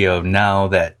that video now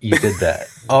that you did that.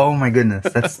 Oh my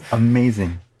goodness, that's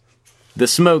amazing. The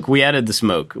smoke, we added the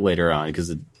smoke later on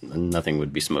because nothing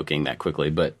would be smoking that quickly.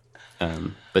 But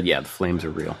yeah, the flames are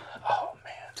real. Oh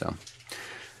man. So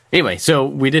anyway, so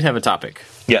we did have a topic.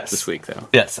 Yes. This week though.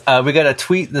 Yes, we got a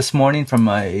tweet this morning from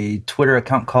a Twitter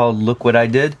account called Look What I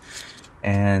Did.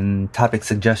 And topic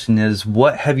suggestion is,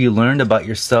 what have you learned about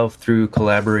yourself through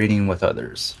collaborating with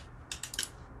others?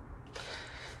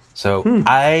 So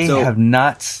I have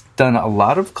not done a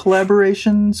lot of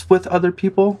collaborations with other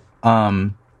people,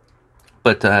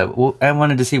 but I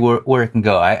wanted to see where it can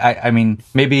go. I mean,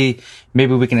 maybe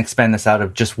we can expand this out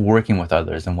of just working with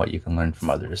others and what you can learn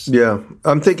from others. Yeah,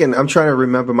 I'm trying to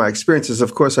remember my experiences.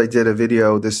 Of course, I did a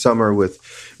video this summer with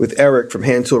Eric from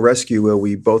Hand Tool Rescue where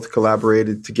we both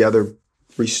collaborated together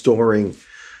restoring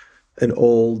an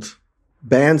old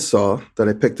bandsaw that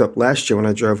I picked up last year when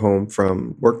I drove home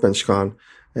from WorkbenchCon.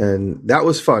 And that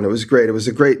was fun. It was great. It was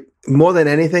more than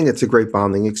anything, it's a great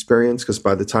bonding experience because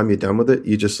by the time you're done with it,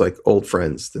 you're just like old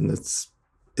friends. And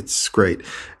it's great.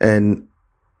 And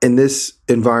in this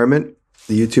environment,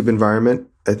 the YouTube environment,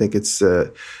 I think it's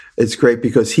great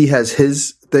because he has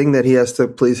his thing that he has to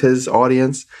please his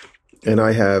audience. And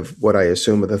I have what I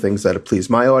assume are the things that please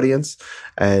my audience.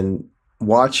 And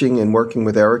watching and working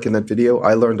with Eric in that video,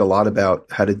 I learned a lot about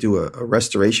how to do a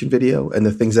restoration video and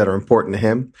the things that are important to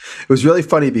him. It was really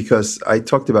funny because I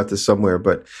talked about this somewhere,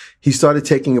 but he started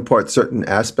taking apart certain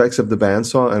aspects of the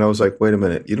bandsaw. And I was like, wait a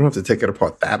minute, you don't have to take it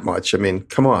apart that much. I mean,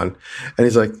 come on. And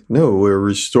he's like, no, we're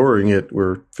restoring it.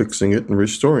 We're fixing it and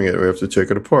restoring it. We have to take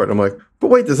it apart. I'm like,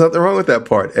 but wait, there's nothing wrong with that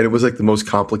part. And it was like the most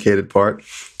complicated part.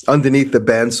 Underneath the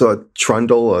bandsaw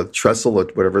trundle or trestle or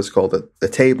whatever it's called, the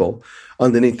table,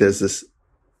 underneath there's this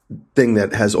thing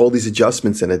that has all these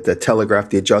adjustments in it that telegraph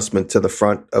the adjustment to the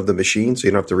front of the machine so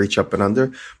you don't have to reach up and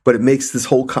under. But it makes this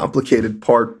whole complicated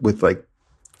part with like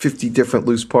 50 different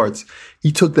loose parts.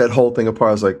 He took that whole thing apart.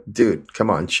 I was like, dude, come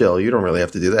on, chill. You don't really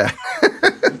have to do that.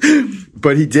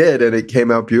 But he did, and it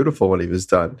came out beautiful when he was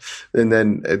done. And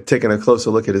then taking a closer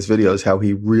look at his videos, how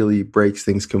he really breaks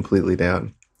things completely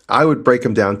down. I would break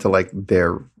them down to like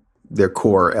their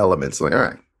core elements. Like, all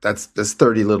right, there's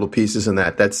 30 little pieces in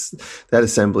that. That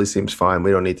assembly seems fine.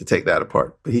 We don't need to take that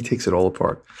apart. But he takes it all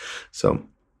apart. So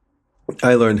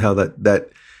I learned how that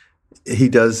he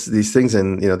does these things.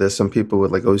 And, there's some people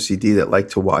with like OCD that like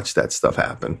to watch that stuff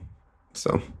happen.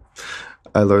 So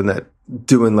I learned that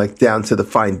doing like down to the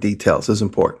fine details is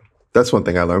important. That's one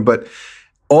thing I learned. But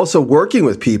also working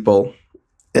with people,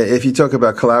 if you talk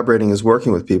about collaborating as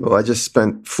working with people, I just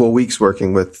spent 4 weeks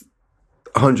working with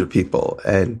 100 people.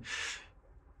 And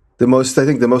I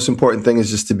think the most important thing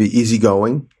is just to be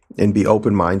easygoing and be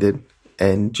open-minded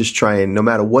and just try and, no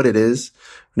matter what it is,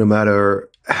 no matter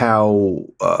how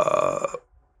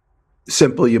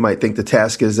simple you might think the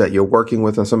task is that you're working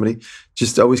with on somebody,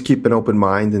 just always keep an open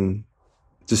mind and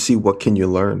to see what can you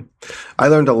learn. I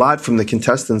learned a lot from the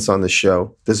contestants on the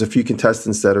show. There's a few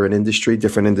contestants that are in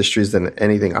different industries than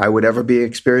anything I would ever be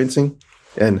experiencing.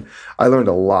 And I learned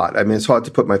a lot. I mean, it's hard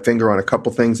to put my finger on a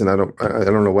couple things, and I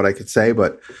don't know what I could say,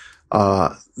 but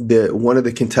one of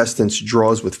the contestants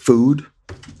draws with food,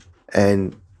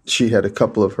 and she had a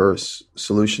couple of her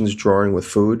solutions drawing with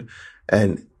food,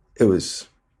 and it was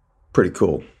pretty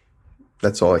cool.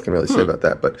 That's all I can really say about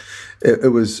that, but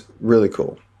it was really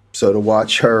cool. So to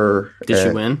watch her, did she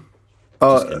win?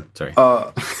 Sorry.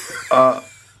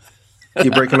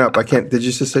 You're breaking up. I can't. Did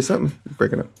you just say something? You're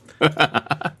breaking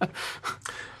up.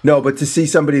 No, but to see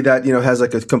somebody that has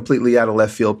like a completely out of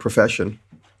left field profession,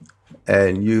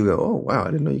 and you go, "Oh wow,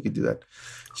 I didn't know you could do that."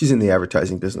 She's in the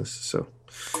advertising business, so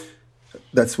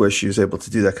that's where she was able to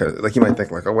do that kind of. Like you might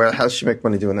think, like, "Oh well, how does she make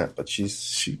money doing that?" But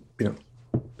she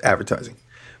advertising.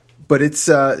 But it's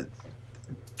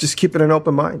just keeping an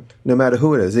open mind, no matter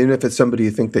who it is. Even if it's somebody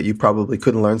you think that you probably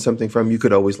couldn't learn something from, you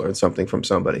could always learn something from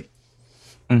somebody.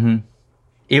 Mm-hmm.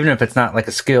 Even if it's not like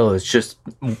a skill, it's just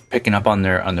picking up on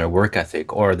their work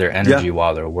ethic or their energy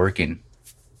while they're working.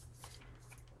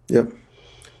 Yep.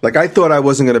 Like I thought I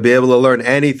wasn't going to be able to learn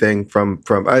anything from.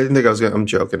 I didn't think I was going. I'm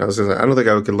joking. I don't think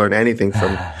I could learn anything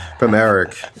from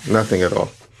Eric. Nothing at all.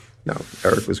 No,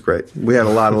 Eric was great. We had a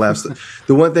lot of laughs.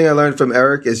 The one thing I learned from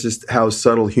Eric is just how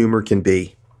subtle humor can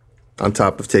be, on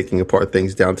top of taking apart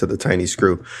things down to the tiny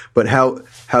screw. But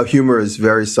how humor is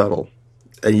very subtle,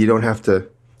 and you don't have to.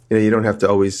 You don't have to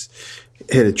always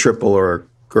hit a triple or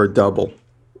a double.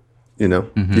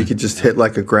 Mm-hmm. You could just hit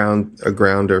like a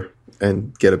grounder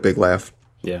and get a big laugh.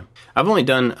 Yeah, I've only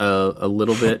done a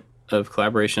little bit of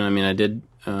collaboration. I mean, I did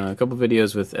a couple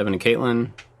videos with Evan and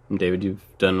Caitlin. And David, you've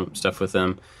done stuff with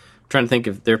them. I'm trying to think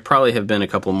if there probably have been a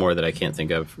couple more that I can't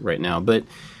think of right now. But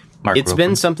it's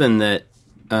been something that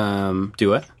do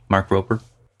what? Mark Roper.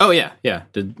 Oh yeah,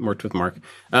 worked with Mark.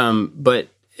 But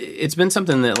it's been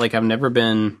something that like I've never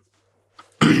been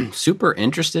super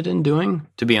interested in doing,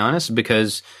 to be honest,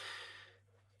 because,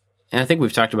 and I think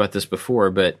we've talked about this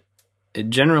before, but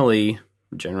generally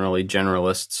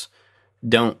generalists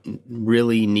don't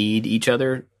really need each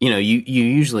other. You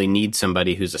usually need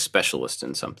somebody who's a specialist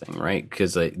in something, right?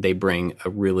 Because they bring a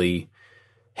really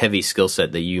heavy skill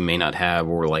set that you may not have,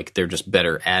 or like they're just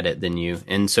better at it than you.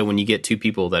 And so when you get two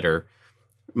people that are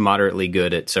moderately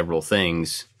good at several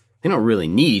things, they don't really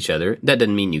need each other. That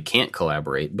doesn't mean you can't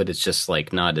collaborate, but it's just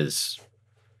like not as,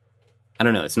 I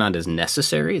don't know, it's not as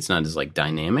necessary. It's not as like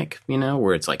dynamic,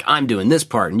 where it's like I'm doing this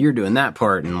part and you're doing that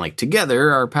part, and like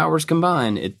together our powers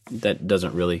combine. That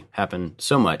doesn't really happen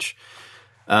so much.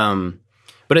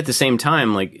 But at the same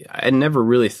time, like I never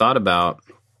really thought about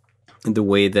the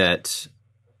way that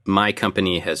my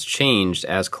company has changed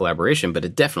as collaboration, but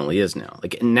it definitely is now.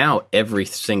 Like now every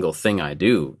single thing I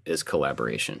do is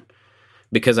collaboration,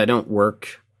 because I don't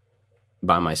work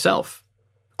by myself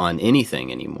on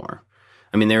anything anymore.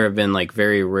 I mean, there have been like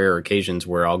very rare occasions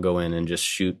where I'll go in and just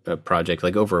shoot a project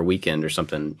like over a weekend or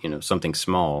something, something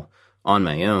small on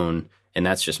my own, and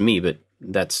that's just me. But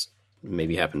that's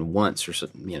maybe happened once or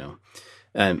something,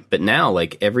 But now,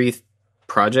 like every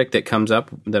project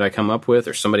that I come up with,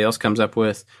 or somebody else comes up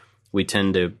with, we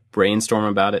tend to brainstorm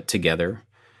about it together.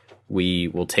 We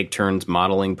will take turns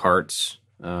modeling parts.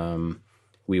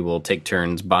 We will take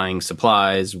turns buying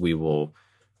supplies. We will,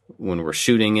 when we're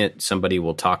shooting it, somebody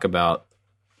will talk about,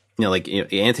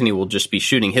 Anthony will just be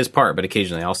shooting his part, but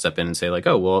occasionally I'll step in and say like,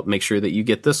 oh, well, make sure that you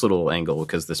get this little angle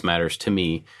because this matters to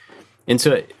me. And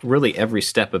so really every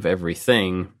step of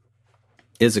everything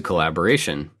is a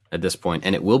collaboration at this point,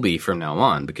 and it will be from now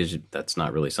on, because that's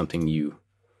not really something you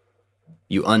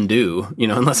undo,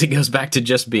 unless it goes back to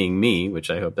just being me, which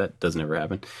I hope that doesn't ever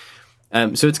happen.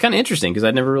 So it's kind of interesting because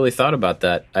I'd never really thought about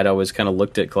that. I'd always kind of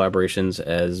looked at collaborations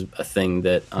as a thing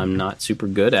that I'm not super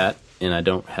good at, and I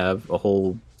don't have a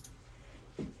whole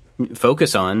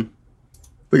focus on.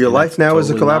 But your life now is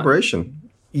a collaboration.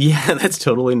 Yeah, that's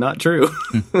totally not true.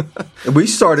 We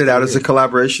started out as a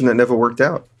collaboration that never worked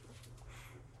out.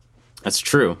 That's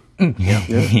true. Yeah.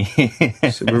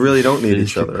 So we really don't need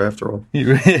each other after all.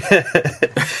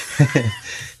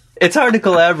 it's hard to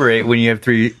collaborate when you have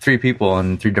three people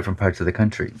in 3 different parts of the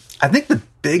country. I think the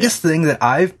biggest thing that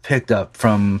I've picked up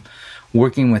from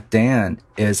working with Dan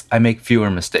is I make fewer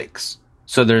mistakes.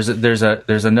 So there's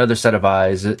another set of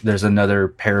eyes, there's another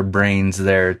pair of brains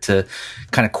there to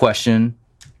kind of question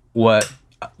what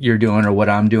you're doing or what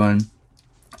I'm doing,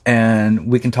 and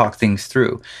we can talk things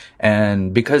through.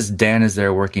 And because Dan is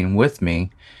there working with me,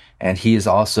 and he is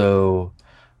also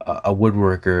a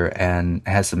woodworker and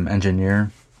has some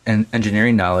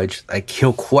engineering knowledge, like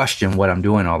he'll question what I'm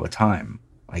doing all the time.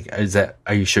 Like,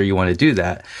 are you sure you want to do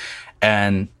that?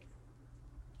 And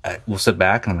we'll sit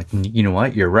back and I'm like, you know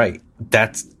what? You're right.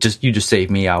 You just saved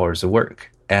me hours of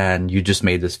work and you just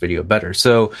made this video better.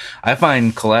 So I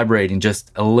find collaborating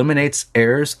just eliminates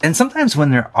errors. And sometimes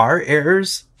when there are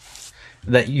errors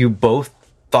that you both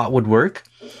thought would work,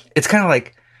 it's kind of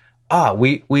like,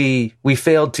 we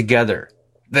failed together.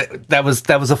 That was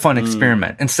a fun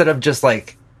experiment. Instead of just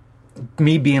like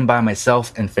me being by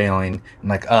myself and failing and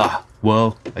like,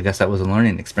 well, I guess that was a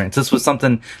learning experience. This was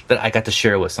something that I got to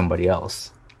share with somebody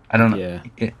else. I don't know.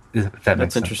 Yeah. If that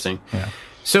makes sense. Interesting. Yeah.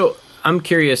 So I'm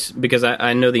curious because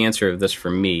I know the answer of this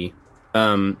for me.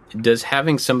 Does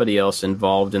having somebody else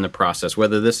involved in the process,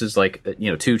 whether this is like,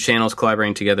 2 channels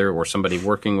collaborating together or somebody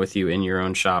working with you in your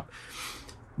own shop,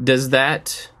 does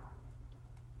that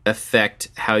affect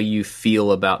how you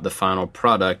feel about the final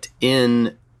product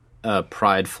in a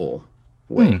prideful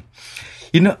way?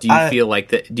 Do you feel like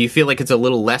that? Do you feel like it's a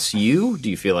little less you? Do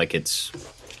you feel like it's,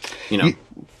 when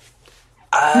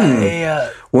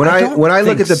I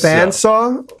look at the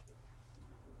bandsaw,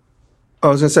 I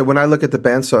was gonna say when I look at the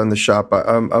bandsaw in the shop, I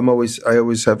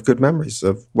always have good memories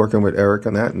of working with Eric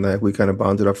on that, and we kind of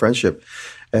bonded our friendship,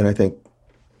 and I think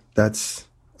that's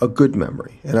a good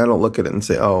memory. And I don't look at it and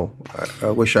say, "Oh,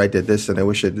 I wish I did this and I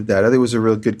wish I did that." I think it was a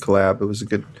real good collab. It was a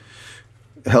good,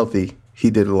 healthy. He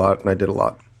did a lot and I did a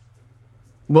lot.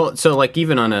 Well, so like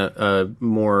even on a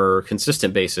more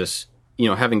consistent basis,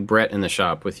 having Brett in the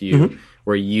shop with you,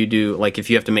 where you do, like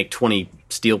if you have to make 20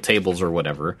 steel tables or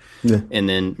whatever, and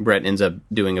then Brett ends up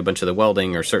doing a bunch of the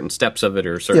welding or certain steps of it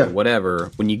or certain whatever,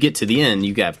 when you get to the end,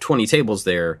 you have 20 tables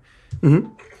there.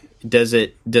 Does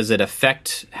it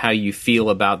affect how you feel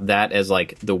about that as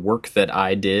like the work that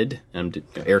I did?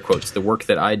 Air quotes, the work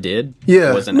that I did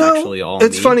wasn't actually all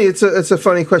it's me? Funny. It's a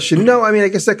funny question. No, I mean, I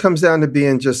guess that comes down to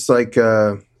being just like,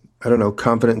 I don't know,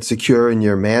 confident and secure in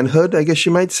your manhood, I guess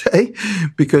you might say,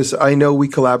 because I know we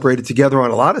collaborated together on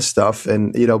a lot of stuff.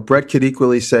 And, Brett could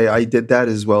equally say, I did that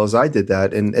as well as I did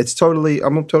that. And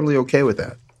I'm totally okay with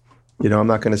that. I'm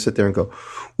not going to sit there and go,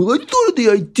 well, I thought of the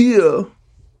idea.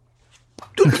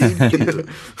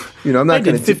 I'm not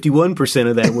going to 51%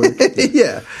 of that work.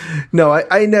 Yeah. No,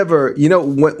 I never,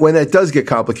 when that does get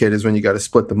complicated is when you got to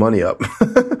split the money up.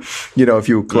 If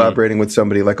you were collaborating with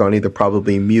somebody like on either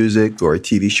probably music or a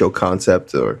TV show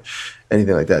concept or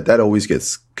anything like that, that always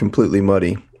gets completely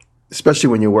muddy, especially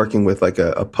when you're working with like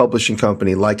a publishing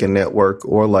company, like a network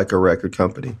or like a record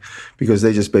company, because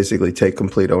they just basically take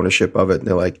complete ownership of it. And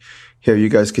they're like, here, you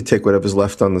guys could take whatever's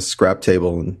left on the scrap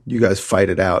table and you guys fight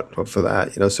it out for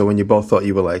that. So when you both thought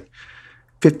you were like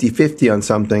 50-50 on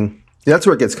something, that's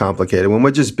where it gets complicated. When we're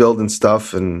just building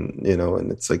stuff and,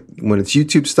 and it's like when it's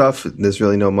YouTube stuff, there's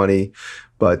really no money.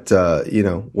 But,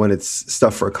 when it's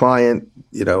stuff for a client,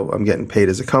 I'm getting paid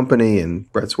as a company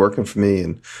and Brett's working for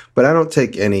me. But I don't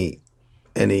take I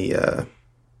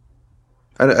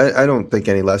don't think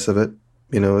any less of it.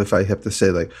 If I have to say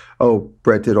like, oh,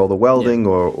 Brett did all the welding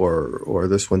or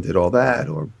this one did all that,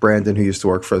 or Brandon, who used to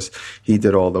work for us, he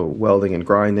did all the welding and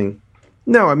grinding.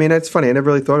 No, I mean, it's funny. I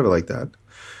never really thought of it like that.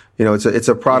 It's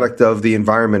a product of the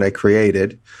environment I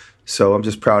created. So I'm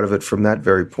just proud of it from that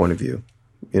very point of view,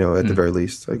 at the very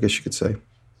least, I guess you could say.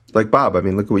 Like Bob, I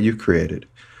mean, look at what you've created,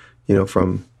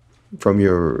 from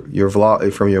your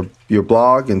vlog, from your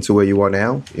blog into where you are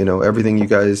now. Everything you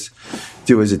guys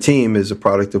do as a team is a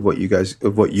product of what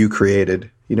you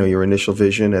created, your initial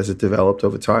vision as it developed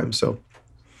over time. So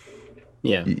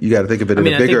yeah, you got to think of it in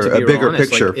a bigger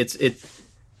picture. Like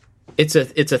it's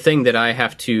a thing that I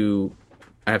have to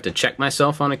check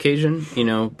myself on occasion,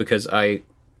 because I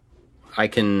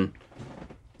can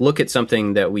look at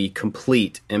something that we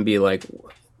complete and be like,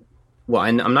 well,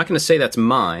 I'm not going to say that's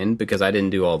mine because I didn't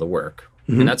do all the work.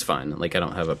 And that's fine. Like, I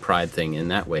don't have a pride thing in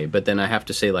that way. But then I have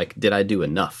to say, like, did I do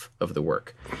enough of the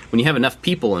work? When you have enough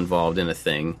people involved in a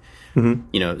thing,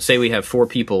 say we have 4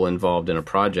 people involved in a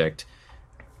project,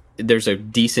 there's a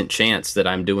decent chance that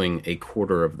I'm doing a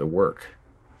quarter of the work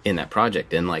in that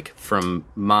project. And, like, from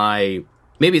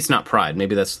maybe it's not pride.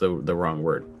 Maybe that's the wrong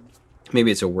word. Maybe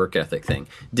it's a work ethic thing.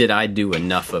 Did I do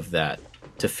enough of that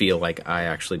to feel like I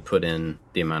actually put in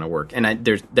the amount of work. And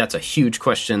that's a huge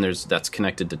question. That's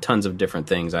connected to tons of different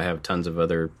things. I have tons of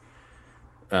other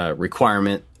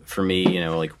requirement for me,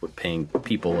 like paying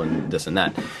people and this and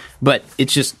that. But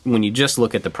it's just when you just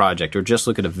look at the project or just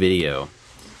look at a video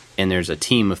and there's a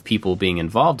team of people being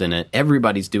involved in it,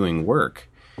 everybody's doing work.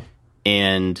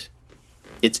 And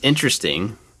it's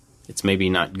interesting. It's maybe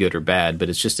not good or bad, but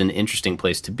it's just an interesting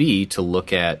place to be, to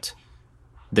look at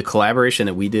the collaboration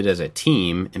that we did as a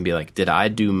team and be like, did I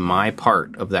do my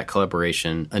part of that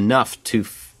collaboration enough to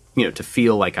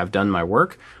feel like I've done my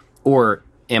work? Or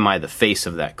am I the face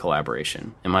of that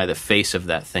collaboration? Am I the face of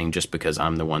that thing just because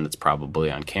I'm the one that's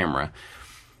probably on camera?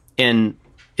 And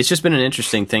it's just been an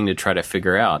interesting thing to try to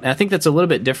figure out. And I think that's a little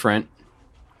bit different,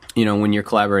 when you're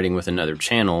collaborating with another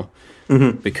channel,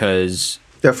 because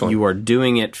Definitely. you are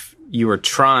doing it, you are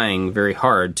trying very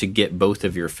hard to get both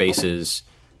of your faces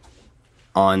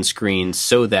on screen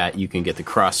so that you can get the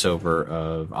crossover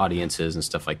of audiences and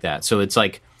stuff like that. So it's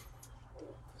like,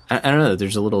 I don't know,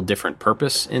 there's a little different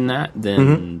purpose in that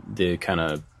than the kind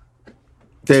of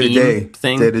day-to-day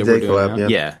thing day-to-day collab.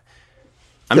 Yeah.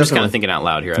 I'm just kind of thinking out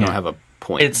loud here. I don't have a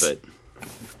point, but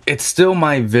it's still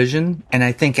my vision, and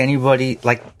I think anybody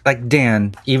like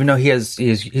Dan, even though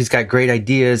he's got great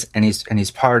ideas and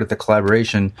he's part of the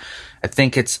collaboration, I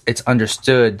think it's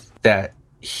understood that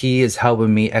he is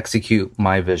helping me execute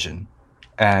my vision.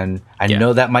 And I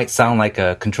know that might sound like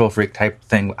a control freak type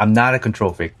thing. I'm not a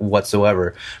control freak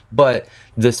whatsoever, but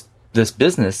this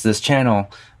business, this channel,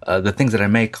 the things that I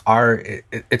make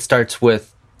it starts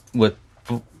with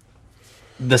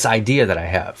this idea that I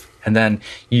have. And then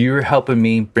you're helping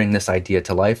me bring this idea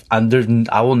to life.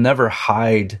 I will never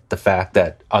hide the fact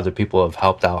that other people have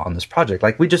helped out on this project.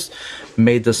 Like, we just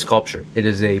made this sculpture. It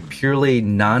is a purely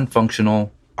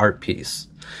non-functional art piece.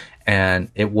 And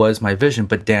it was my vision,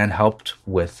 but Dan helped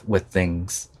with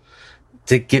things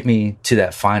to get me to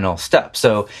that final step.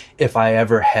 So if I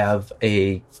ever have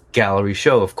a gallery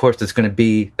show, of course that's going to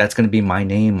be my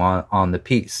name on the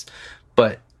piece.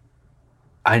 But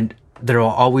there will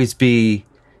always be,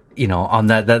 on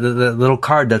that little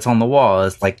card that's on the wall,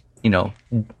 it's like,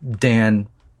 Dan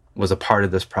was a part of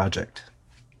this project.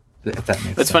 If that makes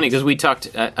sense. It's funny because we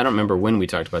talked, I don't remember when we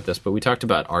talked about this, but we talked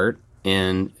about art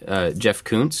and Jeff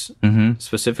Koons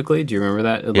specifically. Do you remember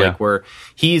that? Yeah. Like, where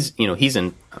he's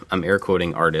I'm air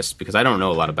quoting artist because I don't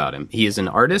know a lot about him. He is an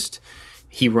artist.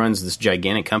 He runs this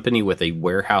gigantic company with a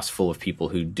warehouse full of people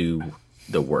who do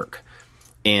the work.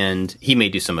 And he may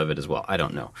do some of it as well. I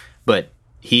don't know. But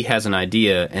he has an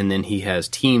idea, and then he has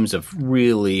teams of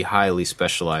really highly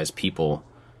specialized people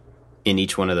in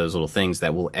each one of those little things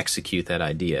that will execute that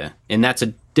idea. And that's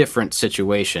a different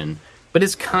situation, but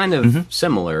it's kind of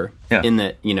similar in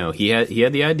that, he had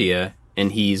the idea,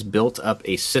 and he's built up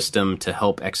a system to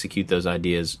help execute those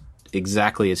ideas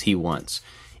exactly as he wants,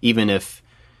 even if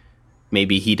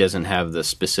maybe he doesn't have the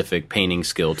specific painting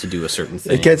skill to do a certain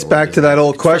thing. It gets back to that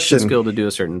old question. Skill to do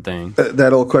a certain thing.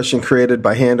 That old question, created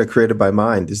by hand or created by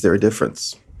mind. Is there a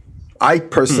difference? I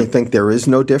personally think there is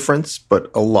no difference, but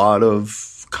a lot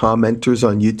of commenters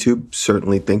on YouTube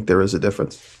certainly think there is a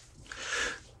difference.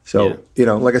 So,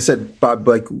 like I said, Bob,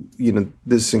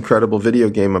 this incredible video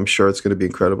game, I'm sure it's going to be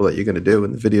incredible that you're going to do,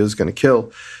 and the video is going to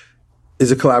kill,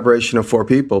 is a collaboration of 4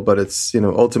 people, but it's,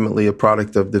 ultimately a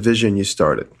product of the vision you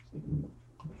started.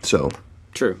 So,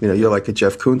 true. You're like a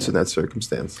Jeff Koons in that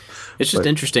circumstance. It's just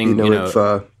interesting. If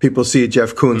people see a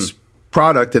Jeff Koons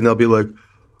product and they'll be like,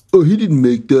 "Oh, he didn't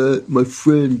make that. My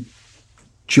friend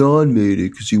John made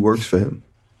it because he works for him."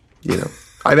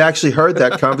 I've actually heard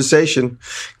that conversation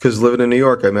because living in New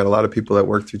York, I met a lot of people that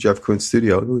worked through Jeff Koons'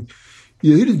 studio. Like,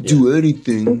 yeah, he didn't do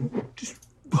anything. Just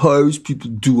hires people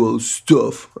to do all this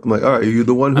stuff. I'm like, all right, are you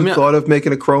the one who thought of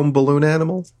making a chrome balloon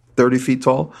animal 30 feet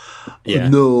tall? Yeah.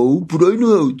 No, but I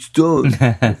know how it's done.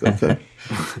 Okay.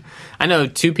 I know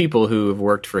 2 people who have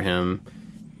worked for him,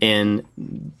 and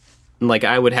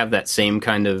I would have that same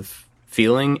kind of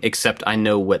feeling, except I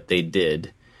know what they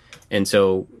did. And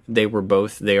so they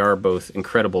are both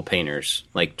incredible painters,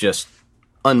 just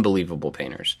unbelievable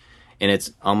painters. And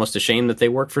it's almost a shame that they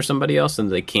work for somebody else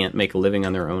and they can't make a living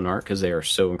on their own art because they are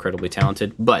so incredibly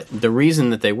talented. But the reason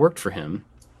that they worked for him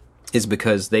is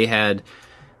because they have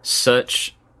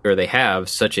such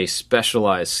a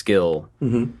specialized skill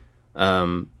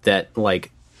that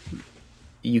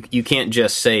you can't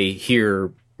just say,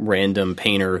 here, random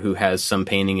painter who has some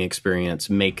painting experience,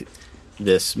 make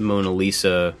this Mona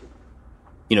Lisa,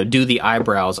 do the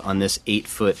eyebrows on this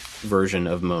 8-foot version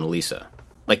of Mona Lisa.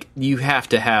 You have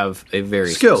to have a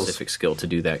very specific skill to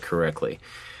do that correctly.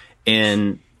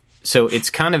 And so it's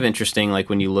kind of interesting, like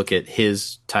when you look at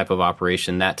his type of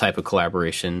operation, that type of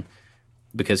collaboration,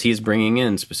 because he's bringing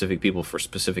in specific people for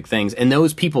specific things, and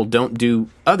those people don't do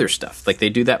other stuff. Like they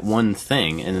do that one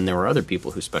thing, and then there were other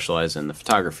people who specialize in the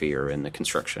photography or in the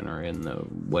construction or in the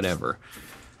whatever.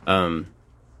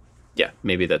 Yeah,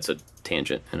 maybe that's a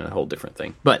tangent and a whole different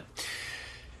thing. But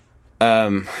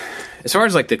as far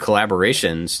as like the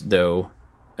collaborations, though,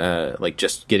 like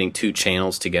just getting two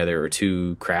channels together or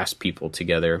two crafts people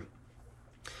together,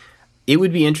 it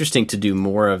would be interesting to do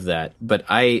more of that. But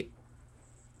I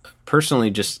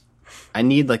personally I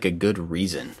need like a good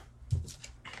reason.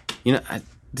 You know,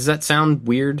 does that sound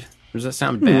weird? Does that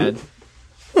sound bad?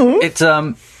 It's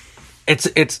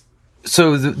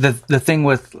so the thing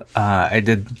with I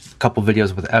did a couple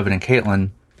videos with Evan and Caitlin,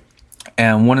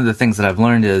 and one of the things that I've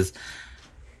learned is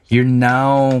you're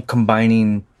now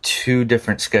combining two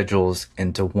different schedules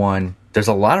into one. There's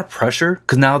a lot of pressure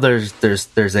because now there's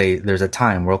a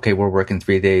time where we're working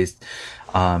 3 days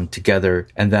together,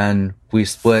 and then we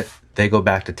split. They go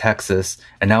back to Texas,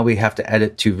 and now we have to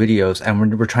edit 2 videos,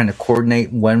 and we're trying to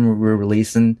coordinate when we're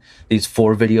releasing these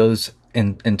 4 videos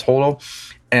in total.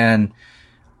 And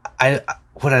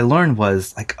what I learned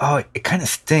was like, oh, it kind of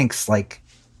stinks. Like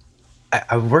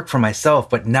I work for myself,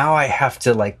 but now I have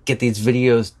to like get these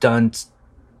videos done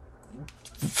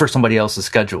for somebody else's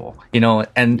schedule, you know,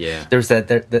 and there's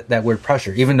that weird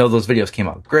pressure, even though those videos came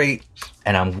out great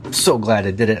and I'm so glad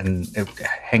I did it, and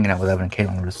hanging out with Evan and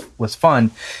Caitlin was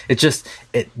fun.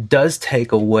 It does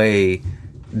take away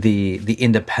the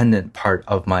independent part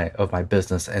of my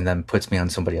business and then puts me on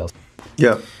somebody else.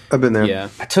 Yeah, I've been there. Yeah.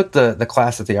 I took the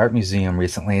class at the art museum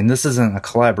recently, and this isn't a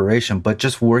collaboration, but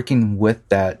just working with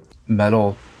that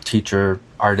metal teacher,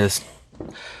 artist,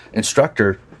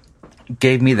 instructor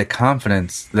gave me the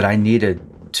confidence that I needed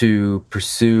to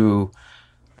pursue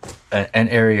an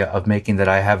area of making that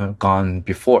I haven't gone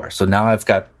before. So now I've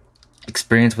got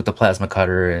experience with the plasma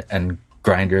cutter and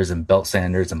grinders and belt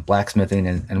sanders and blacksmithing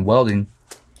and welding.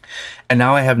 And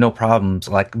now I have no problems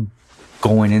like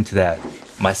going into that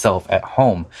myself at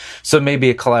home. So maybe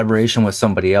a collaboration with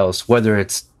somebody else, whether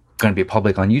it's going to be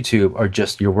public on YouTube or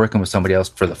just you're working with somebody else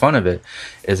for the fun of it,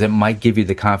 is it might give you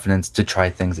the confidence to try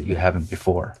things that you haven't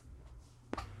before.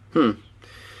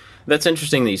 That's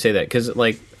interesting that you say that, because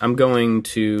like I'm going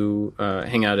to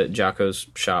hang out at Giaco's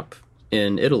shop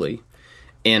in Italy,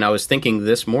 and I was thinking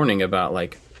this morning about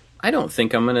like, I don't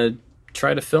think I'm going to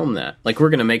try to film that. Like we're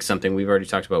going to make something. We've already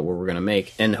talked about what we're going to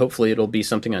make, and hopefully it'll be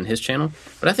something on his channel.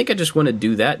 But I think I just want to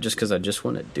do that just because I just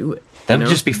want to do it. That would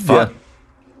just be fun.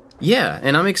 Yeah,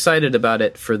 and I'm excited about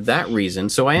it for that reason.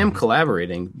 So I am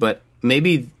collaborating, but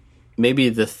maybe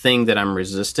the thing that I'm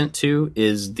resistant to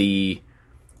is the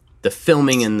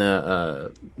filming and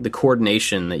the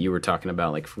coordination that you were talking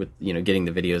about, like with, you know, getting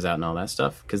the videos out and all that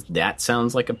stuff, because that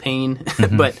sounds like a pain.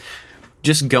 Mm-hmm. But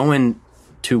just going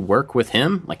to work with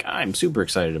him, like I'm super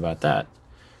excited about that.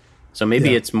 So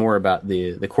maybe it's more about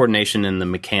the coordination and the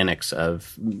mechanics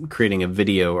of creating a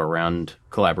video around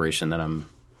collaboration that I'm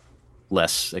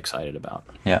less excited about.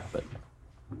 Yeah. But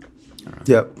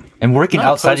and working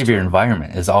outside of your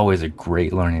environment is always a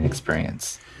great learning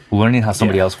experience. Learning how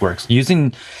somebody else works.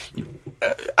 Using,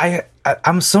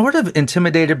 I'm sort of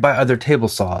intimidated by other table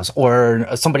saws or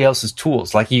somebody else's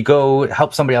tools. Like you go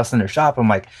help somebody else in their shop, I'm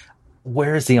like,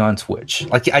 where is he on Twitch?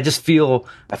 Like I feel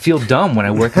dumb when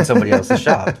I work in somebody else's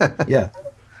shop. Yeah.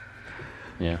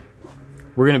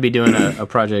 We're going to be doing a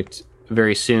project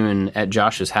very soon at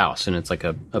Josh's house, and it's like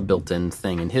a built-in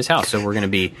thing in his house. So we're going to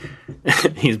be,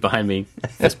 he's behind me,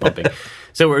 fist bumping.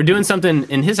 So we're doing something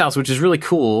in his house, which is really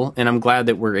cool, and I'm glad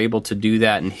that we're able to do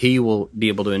that, and he will be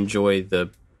able to enjoy the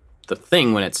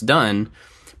thing when it's done.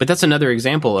 But that's another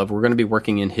example of we're going to be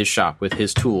working in his shop with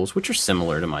his tools, which are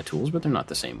similar to my tools, but they're not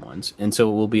the same ones. And so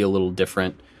it will be a little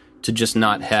different to just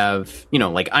not have, you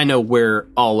know, like I know where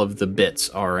all of the bits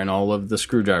are and all of the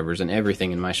screwdrivers and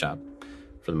everything in my shop,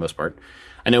 for the most part.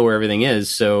 I know where everything is,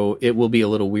 so it will be a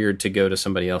little weird to go to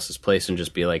somebody else's place and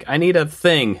just be like, I need a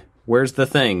thing. Where's the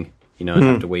thing? You know, and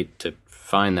have to wait to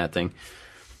find that thing.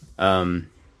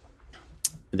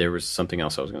 There was something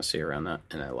else I was going to say around that,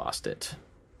 and I lost it.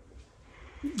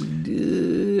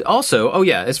 Also,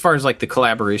 as far as like the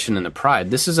collaboration and the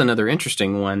pride, this is another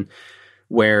interesting one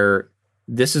where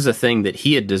this is a thing that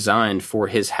he had designed for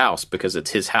his house because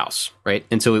it's his house, right?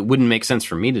 And so it wouldn't make sense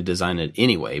for me to design it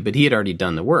anyway, but he had already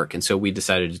done the work, and so we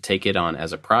decided to take it on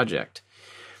as a project.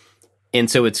 And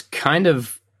so it's kind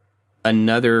of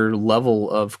another level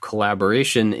of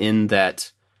collaboration in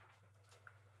that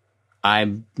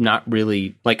I'm not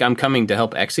really like, I'm coming to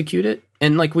help execute it.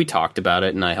 And like we talked about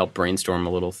it and I helped brainstorm a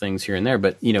little things here and there,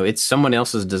 but you know, it's someone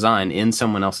else's design in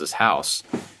someone else's house.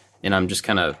 And I'm just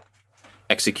kind of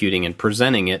executing and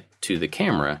presenting it to the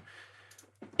camera.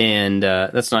 And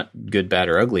that's not good, bad,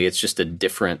 or ugly. It's just a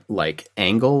different like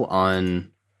angle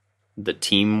on the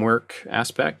teamwork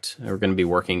aspect. We're going to be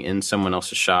working in someone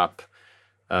else's shop.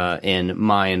 And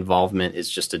my involvement is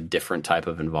just a different type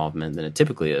of involvement than it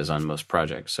typically is on most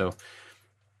projects. So,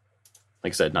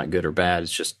 like I said, not good or bad.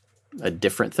 It's just a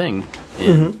different thing.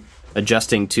 And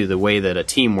adjusting to the way that a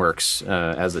team works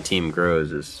as the team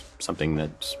grows is something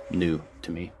that's new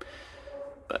to me.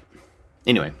 But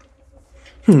anyway,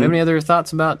 do you have any other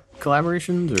thoughts about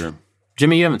collaborations? Or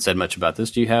Jimmy, you haven't said much about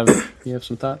this. Do you have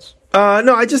some thoughts?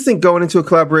 No, I just think going into a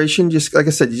collaboration, just like I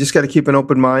said, you just got to keep an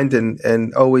open mind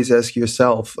and always ask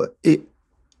yourself,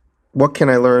 what can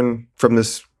I learn from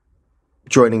this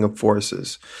joining of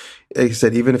forces? Like I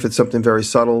said, even if it's something very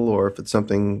subtle or if it's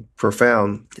something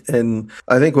profound. And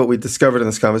I think what we discovered in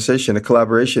this conversation, a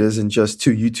collaboration isn't just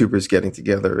two YouTubers getting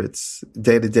together. It's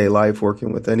day-to-day life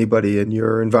working with anybody in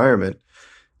your environment.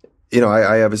 You know,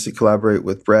 I obviously collaborate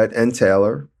with Brett and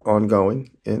Taylor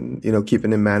ongoing and, you know,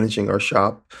 keeping and managing our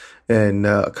shop and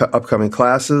upcoming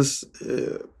classes,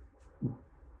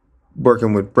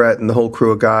 working with Brett and the whole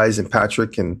crew of guys and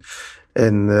Patrick and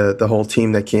the whole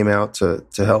team that came out to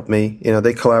help me. You know,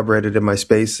 they collaborated in my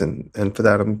space and for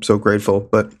that I'm so grateful.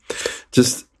 But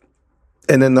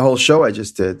and then the whole show I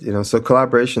just did, you know, so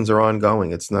collaborations are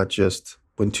ongoing. It's not just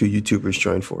when two YouTubers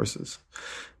join forces.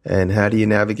 And how do you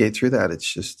navigate through that?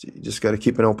 It's just, you just got to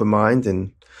keep an open mind.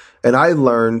 And I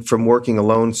learned from working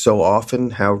alone so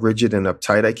often how rigid and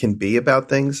uptight I can be about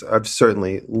things. I've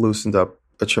certainly loosened up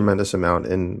a tremendous amount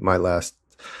in my last,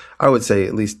 I would say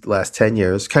at least last 10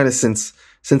 years, kind of since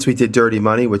we did Dirty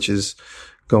Money, which is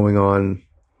going on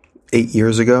 8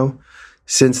 years ago.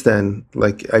 Since then,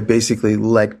 like I basically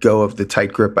let go of the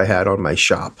tight grip I had on my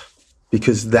shop.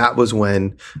 Because that was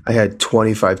when I had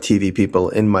 25 TV people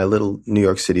in my little New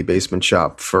York City basement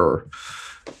shop for,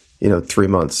 3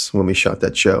 months when we shot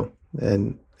that show.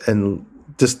 And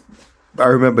just, I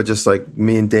remember just like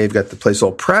me and Dave got the place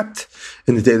all prepped.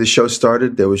 And the day the show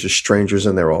started, there was just strangers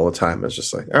in there all the time. I was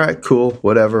just like, all right, cool,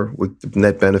 whatever. The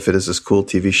net benefit is this cool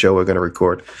TV show we're going to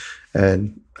record.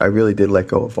 And I really did let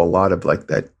go of a lot of like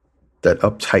that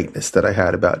uptightness that I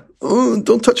had about, oh,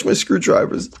 don't touch my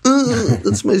screwdrivers.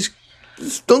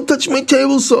 Don't touch my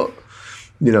table saw.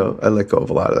 I let go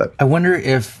of a lot of that. I wonder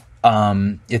if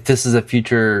this is a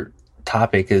future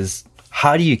topic, is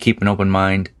how do you keep an open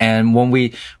mind? And when we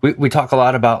talk a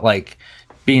lot about like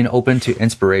being open to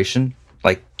inspiration,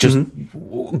 like just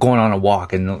going on a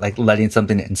walk and like letting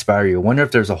something inspire you. I wonder if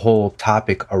there's a whole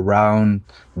topic around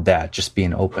that, just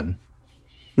being open.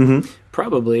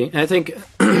 Probably. I think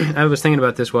I was thinking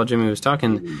about this while Jimmy was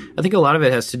talking. I think a lot of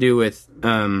it has to do with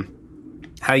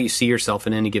how you see yourself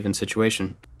in any given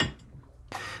situation.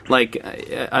 Like,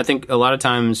 I think a lot of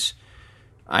times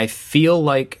I feel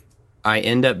like I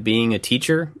end up being a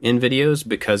teacher in videos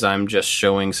because I'm just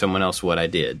showing someone else what I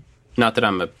did. Not that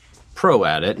I'm a pro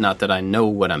at it, not that I know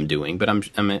what I'm doing, but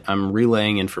I'm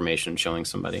relaying information, showing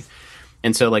somebody.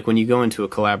 And so, like, when you go into a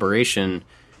collaboration,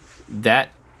 that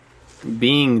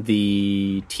being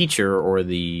the teacher or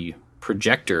the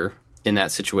projector in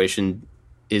that situation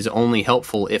is only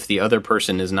helpful if the other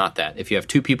person is not that. If you have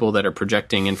two people that are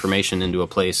projecting information into a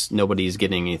place, nobody's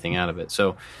getting anything out of it.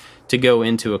 So to go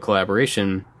into a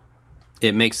collaboration,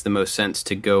 it makes the most sense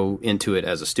to go into it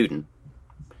as a student.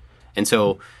 And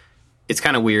so it's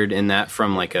kind of weird in that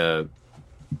from like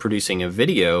producing a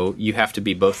video, you have to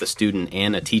be both a student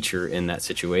and a teacher in that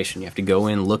situation. You have to go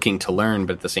in looking to learn,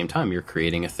 but at the same time, you're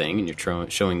creating a thing and you're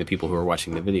showing the people who are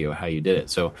watching the video how you did it.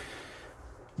 So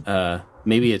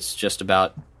maybe it's just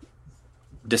about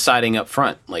deciding up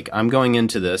front, like I'm going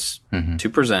into this to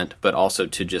present, but also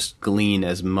to just glean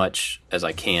as much as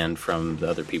I can from the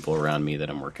other people around me that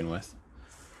I'm working with.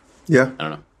 Yeah. I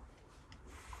don't know.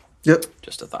 Yep.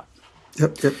 Just a thought.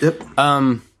 Yep.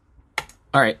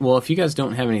 All right. Well, if you guys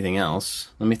don't have anything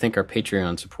else, let me thank our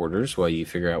Patreon supporters while you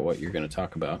figure out what you're going to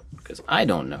talk about, because I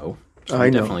don't know. So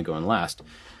I'm definitely going last.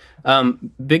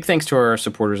 Big thanks to our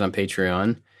supporters on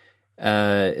Patreon.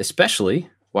 Especially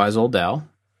Wise Old Dal,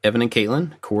 Evan and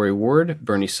Caitlin, Corey Ward,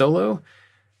 Bernie Solo,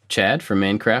 Chad from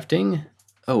Mancrafting.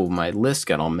 Oh, my list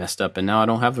got all messed up, and now I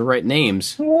don't have the right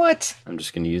names. What? I'm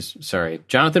just going to use, sorry.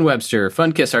 Jonathan Webster,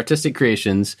 Funkiss Artistic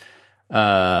Creations.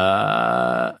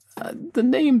 The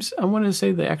names, I wanted to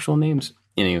say the actual names.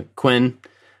 Anyway, Quinn,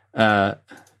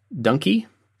 Dunky,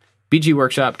 BG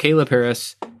Workshop, Caleb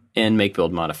Harris, and Make,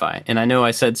 Build, Modify. And I know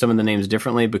I said some of the names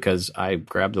differently because I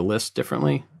grabbed the list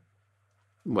differently.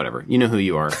 Whatever. You know who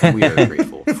you are. We are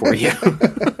grateful for you.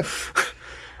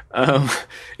 If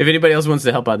anybody else wants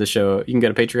to help out the show, you can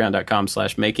go to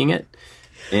patreon.com/makingit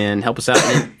and help us out.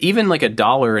 And even like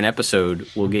 $1 an episode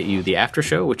will get you the after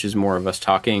show, which is more of us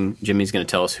talking. Jimmy's going to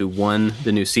tell us who won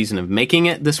the new season of Making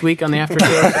It this week on the after show.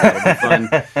 So that'll be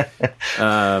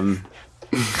fun.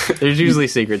 There's usually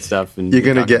secret stuff, and you're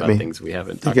going to get me. Things we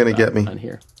haven't talked about on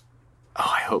here. Oh,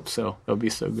 I hope so. That'll be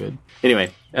so good.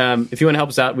 Anyway, if you want to help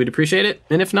us out, we'd appreciate it.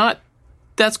 And if not,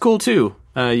 that's cool too.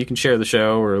 You can share the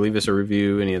show or leave us a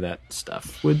review. Any of that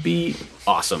stuff would be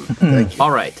awesome. Thank you.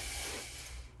 All right.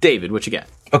 David, what you got?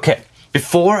 Okay.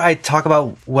 Before I talk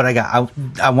about what I got,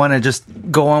 I want to just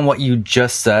go on what you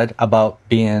just said about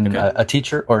being a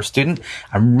teacher or a student.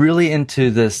 I'm really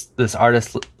into this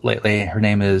artist lately. Her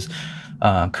name is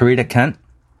Corita Kent,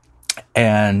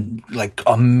 and like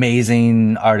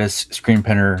amazing artist, screen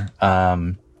painter,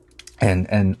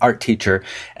 and art teacher.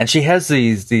 And she has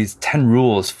these 10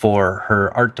 rules for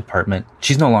her art department.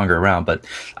 She's no longer around, but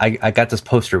I got this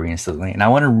poster recently, and I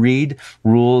want to read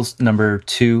rules number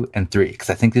 2 and 3 because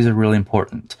I think these are really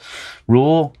important.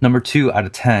 Rule number 2 out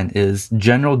of 10 is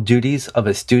general duties of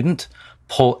a student.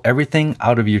 Pull everything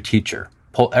out of your teacher.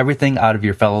 Pull everything out of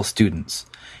your fellow students.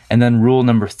 And then rule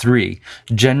number 3,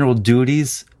 general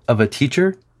duties of a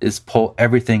teacher is pull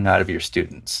everything out of your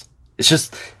students. It's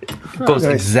just, it goes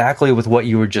exactly with what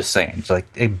you were just saying. It's like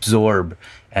absorb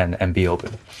and be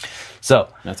open. So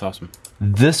that's awesome.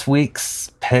 This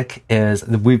week's pick is,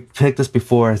 we've picked this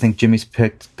before. I think Jimmy's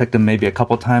picked them maybe a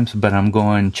couple times, but I'm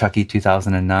going Chucky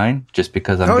 2009 just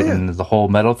because I'm getting into the whole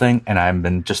metal thing, and I've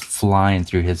been just flying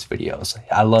through his videos.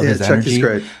 I love his energy. Chucky's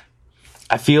great.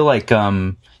 I feel like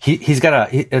he's got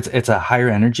it's a higher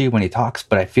energy when he talks,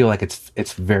 but I feel like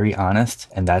it's very honest,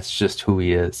 and that's just who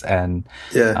he is. And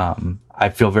I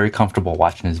feel very comfortable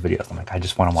watching his videos. I'm like, I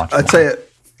just want to watch. I'd say,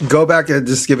 go back and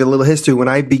just give you a little history. When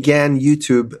I began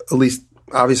YouTube, at least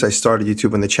obviously I started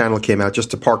YouTube when the channel came out,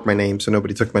 just to park my name so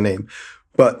nobody took my name.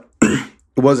 But it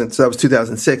wasn't. So that was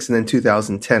 2006, and then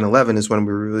 2010, 11 is when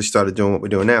we really started doing what we're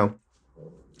doing now.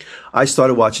 I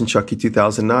started watching Chucky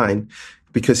 2009.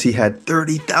 Because he had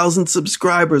 30,000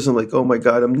 subscribers. I'm like, oh my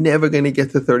God, I'm never going to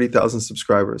get to 30,000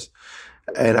 subscribers.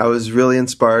 And I was really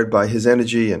inspired by his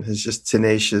energy and his just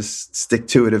tenacious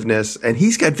stick-to-itiveness. And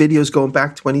he's got videos going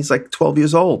back to when he's like 12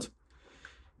 years old.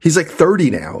 He's like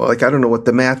 30 now. Like, I don't know what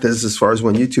the math is as far as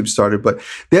when YouTube started, but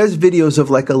there's videos of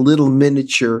like a little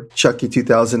miniature Chucky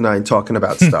 2009 talking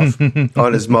about stuff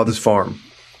on his mother's farm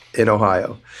in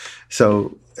Ohio.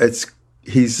 So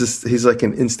he's like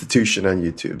an institution on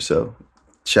YouTube. So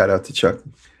shout out to Chuck.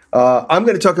 I'm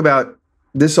going to talk about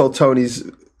this old Tony's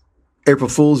April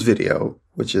Fool's video,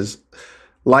 which is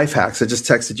life hacks. I just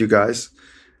texted you guys,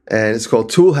 and it's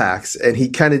called Tool Hacks. And he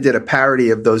kind of did a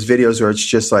parody of those videos where it's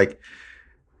just like,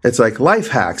 it's like life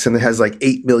hacks, and it has like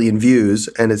 8 million views,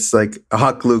 and it's like a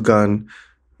hot glue gun,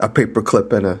 a paper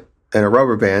clip, and a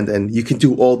rubber band, and you can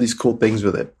do all these cool things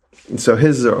with it. And so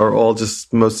his are all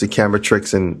just mostly camera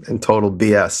tricks and total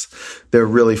BS. They're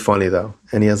really funny though.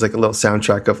 And he has like a little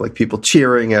soundtrack of like people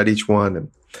cheering at each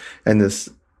one and this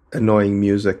annoying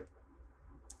music.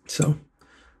 So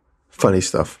funny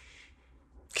stuff.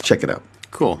 Check it out.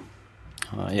 Cool.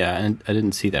 Yeah, and I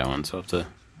didn't see that one, so I'll have to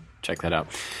check that out.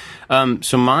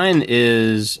 So mine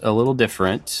is a little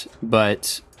different,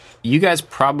 but you guys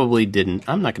probably didn't.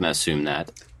 I'm not going to assume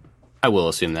that. I will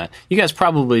assume that. You guys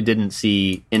probably didn't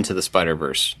see Into the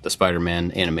Spider-Verse, the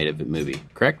Spider-Man animated movie,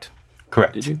 correct?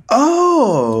 Correct. Did you?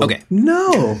 Oh. Okay.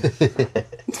 No.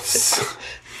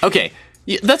 Okay.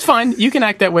 That's fine. You can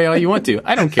act that way all you want to.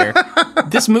 I don't care.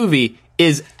 This movie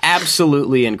is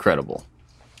absolutely incredible.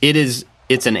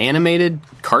 It's an animated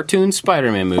cartoon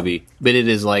Spider-Man movie, but it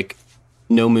is like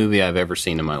no movie I've ever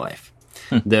seen in my life.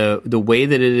 The way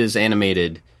that it is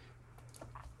animated,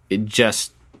 it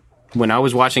just... When I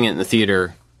was watching it in the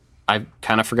theater, I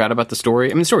kind of forgot about the story.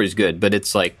 I mean, the story is good, but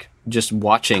it's like just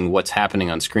watching what's happening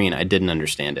on screen. I didn't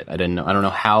understand it. I don't know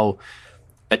how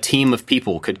a team of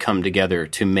people could come together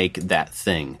to make that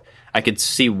thing. I could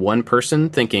see one person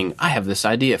thinking, I have this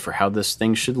idea for how this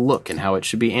thing should look and how it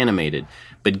should be animated.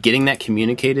 But getting that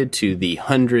communicated to the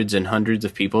hundreds and hundreds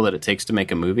of people that it takes to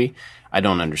make a movie, I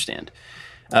don't understand.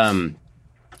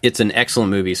 It's an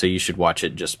excellent movie, so you should watch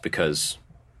it just because...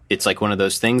 It's like one of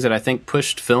those things that I think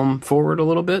pushed film forward a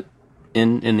little bit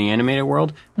in the animated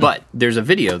world. But there's a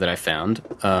video that I found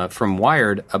from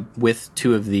Wired with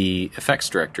 2 of the effects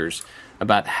directors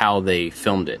about how they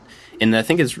filmed it. And I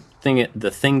think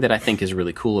the thing that I think is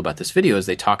really cool about this video is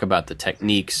they talk about the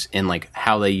techniques and like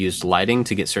how they used lighting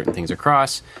to get certain things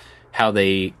across, how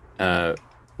they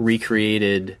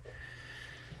recreated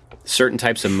certain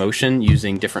types of motion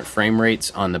using different frame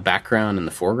rates on the background and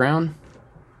the foreground.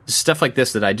 Stuff like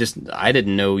this that I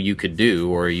didn't know you could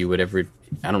do, or you would ever,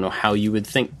 I don't know how you would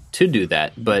think to do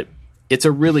that, but it's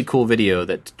a really cool video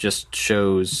that just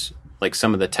shows like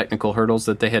some of the technical hurdles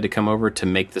that they had to come over to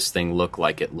make this thing look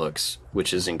like it looks,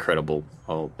 which is incredible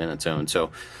all in its own.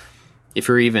 So if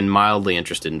you're even mildly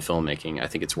interested in filmmaking, I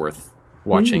think it's worth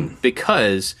watching,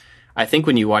 because I think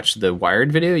when you watch the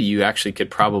Wired video, you actually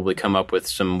could probably come up with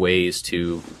some ways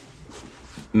to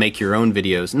make your own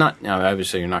videos. Now,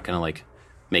 obviously you're not going to like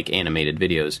make animated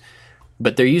videos,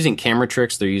 but they're using camera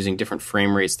tricks. They're using different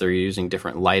frame rates. They're using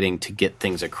different lighting to get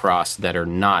things across that are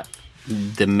not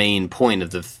the main point of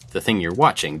the thing you're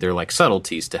watching. They're like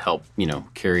subtleties to help,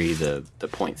 carry the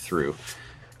point through.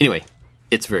 Anyway,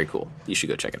 it's very cool. You should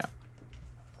go check it out.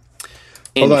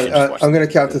 And hold on. I'm going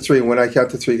to count to 3. When I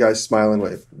count to 3, guys, smile and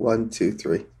wave. 1, 2,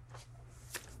 3.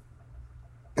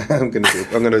 I'm going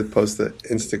to post the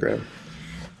Instagram.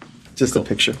 Just a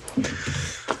picture.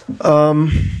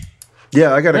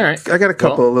 Yeah, I got a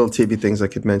couple of little TV things I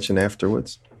could mention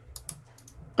afterwards.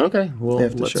 Okay, well,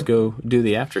 let's go do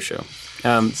the after show.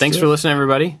 Thanks for listening,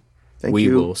 everybody. We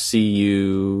will see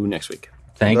you next week.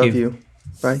 Thank you. Love you.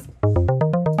 Bye.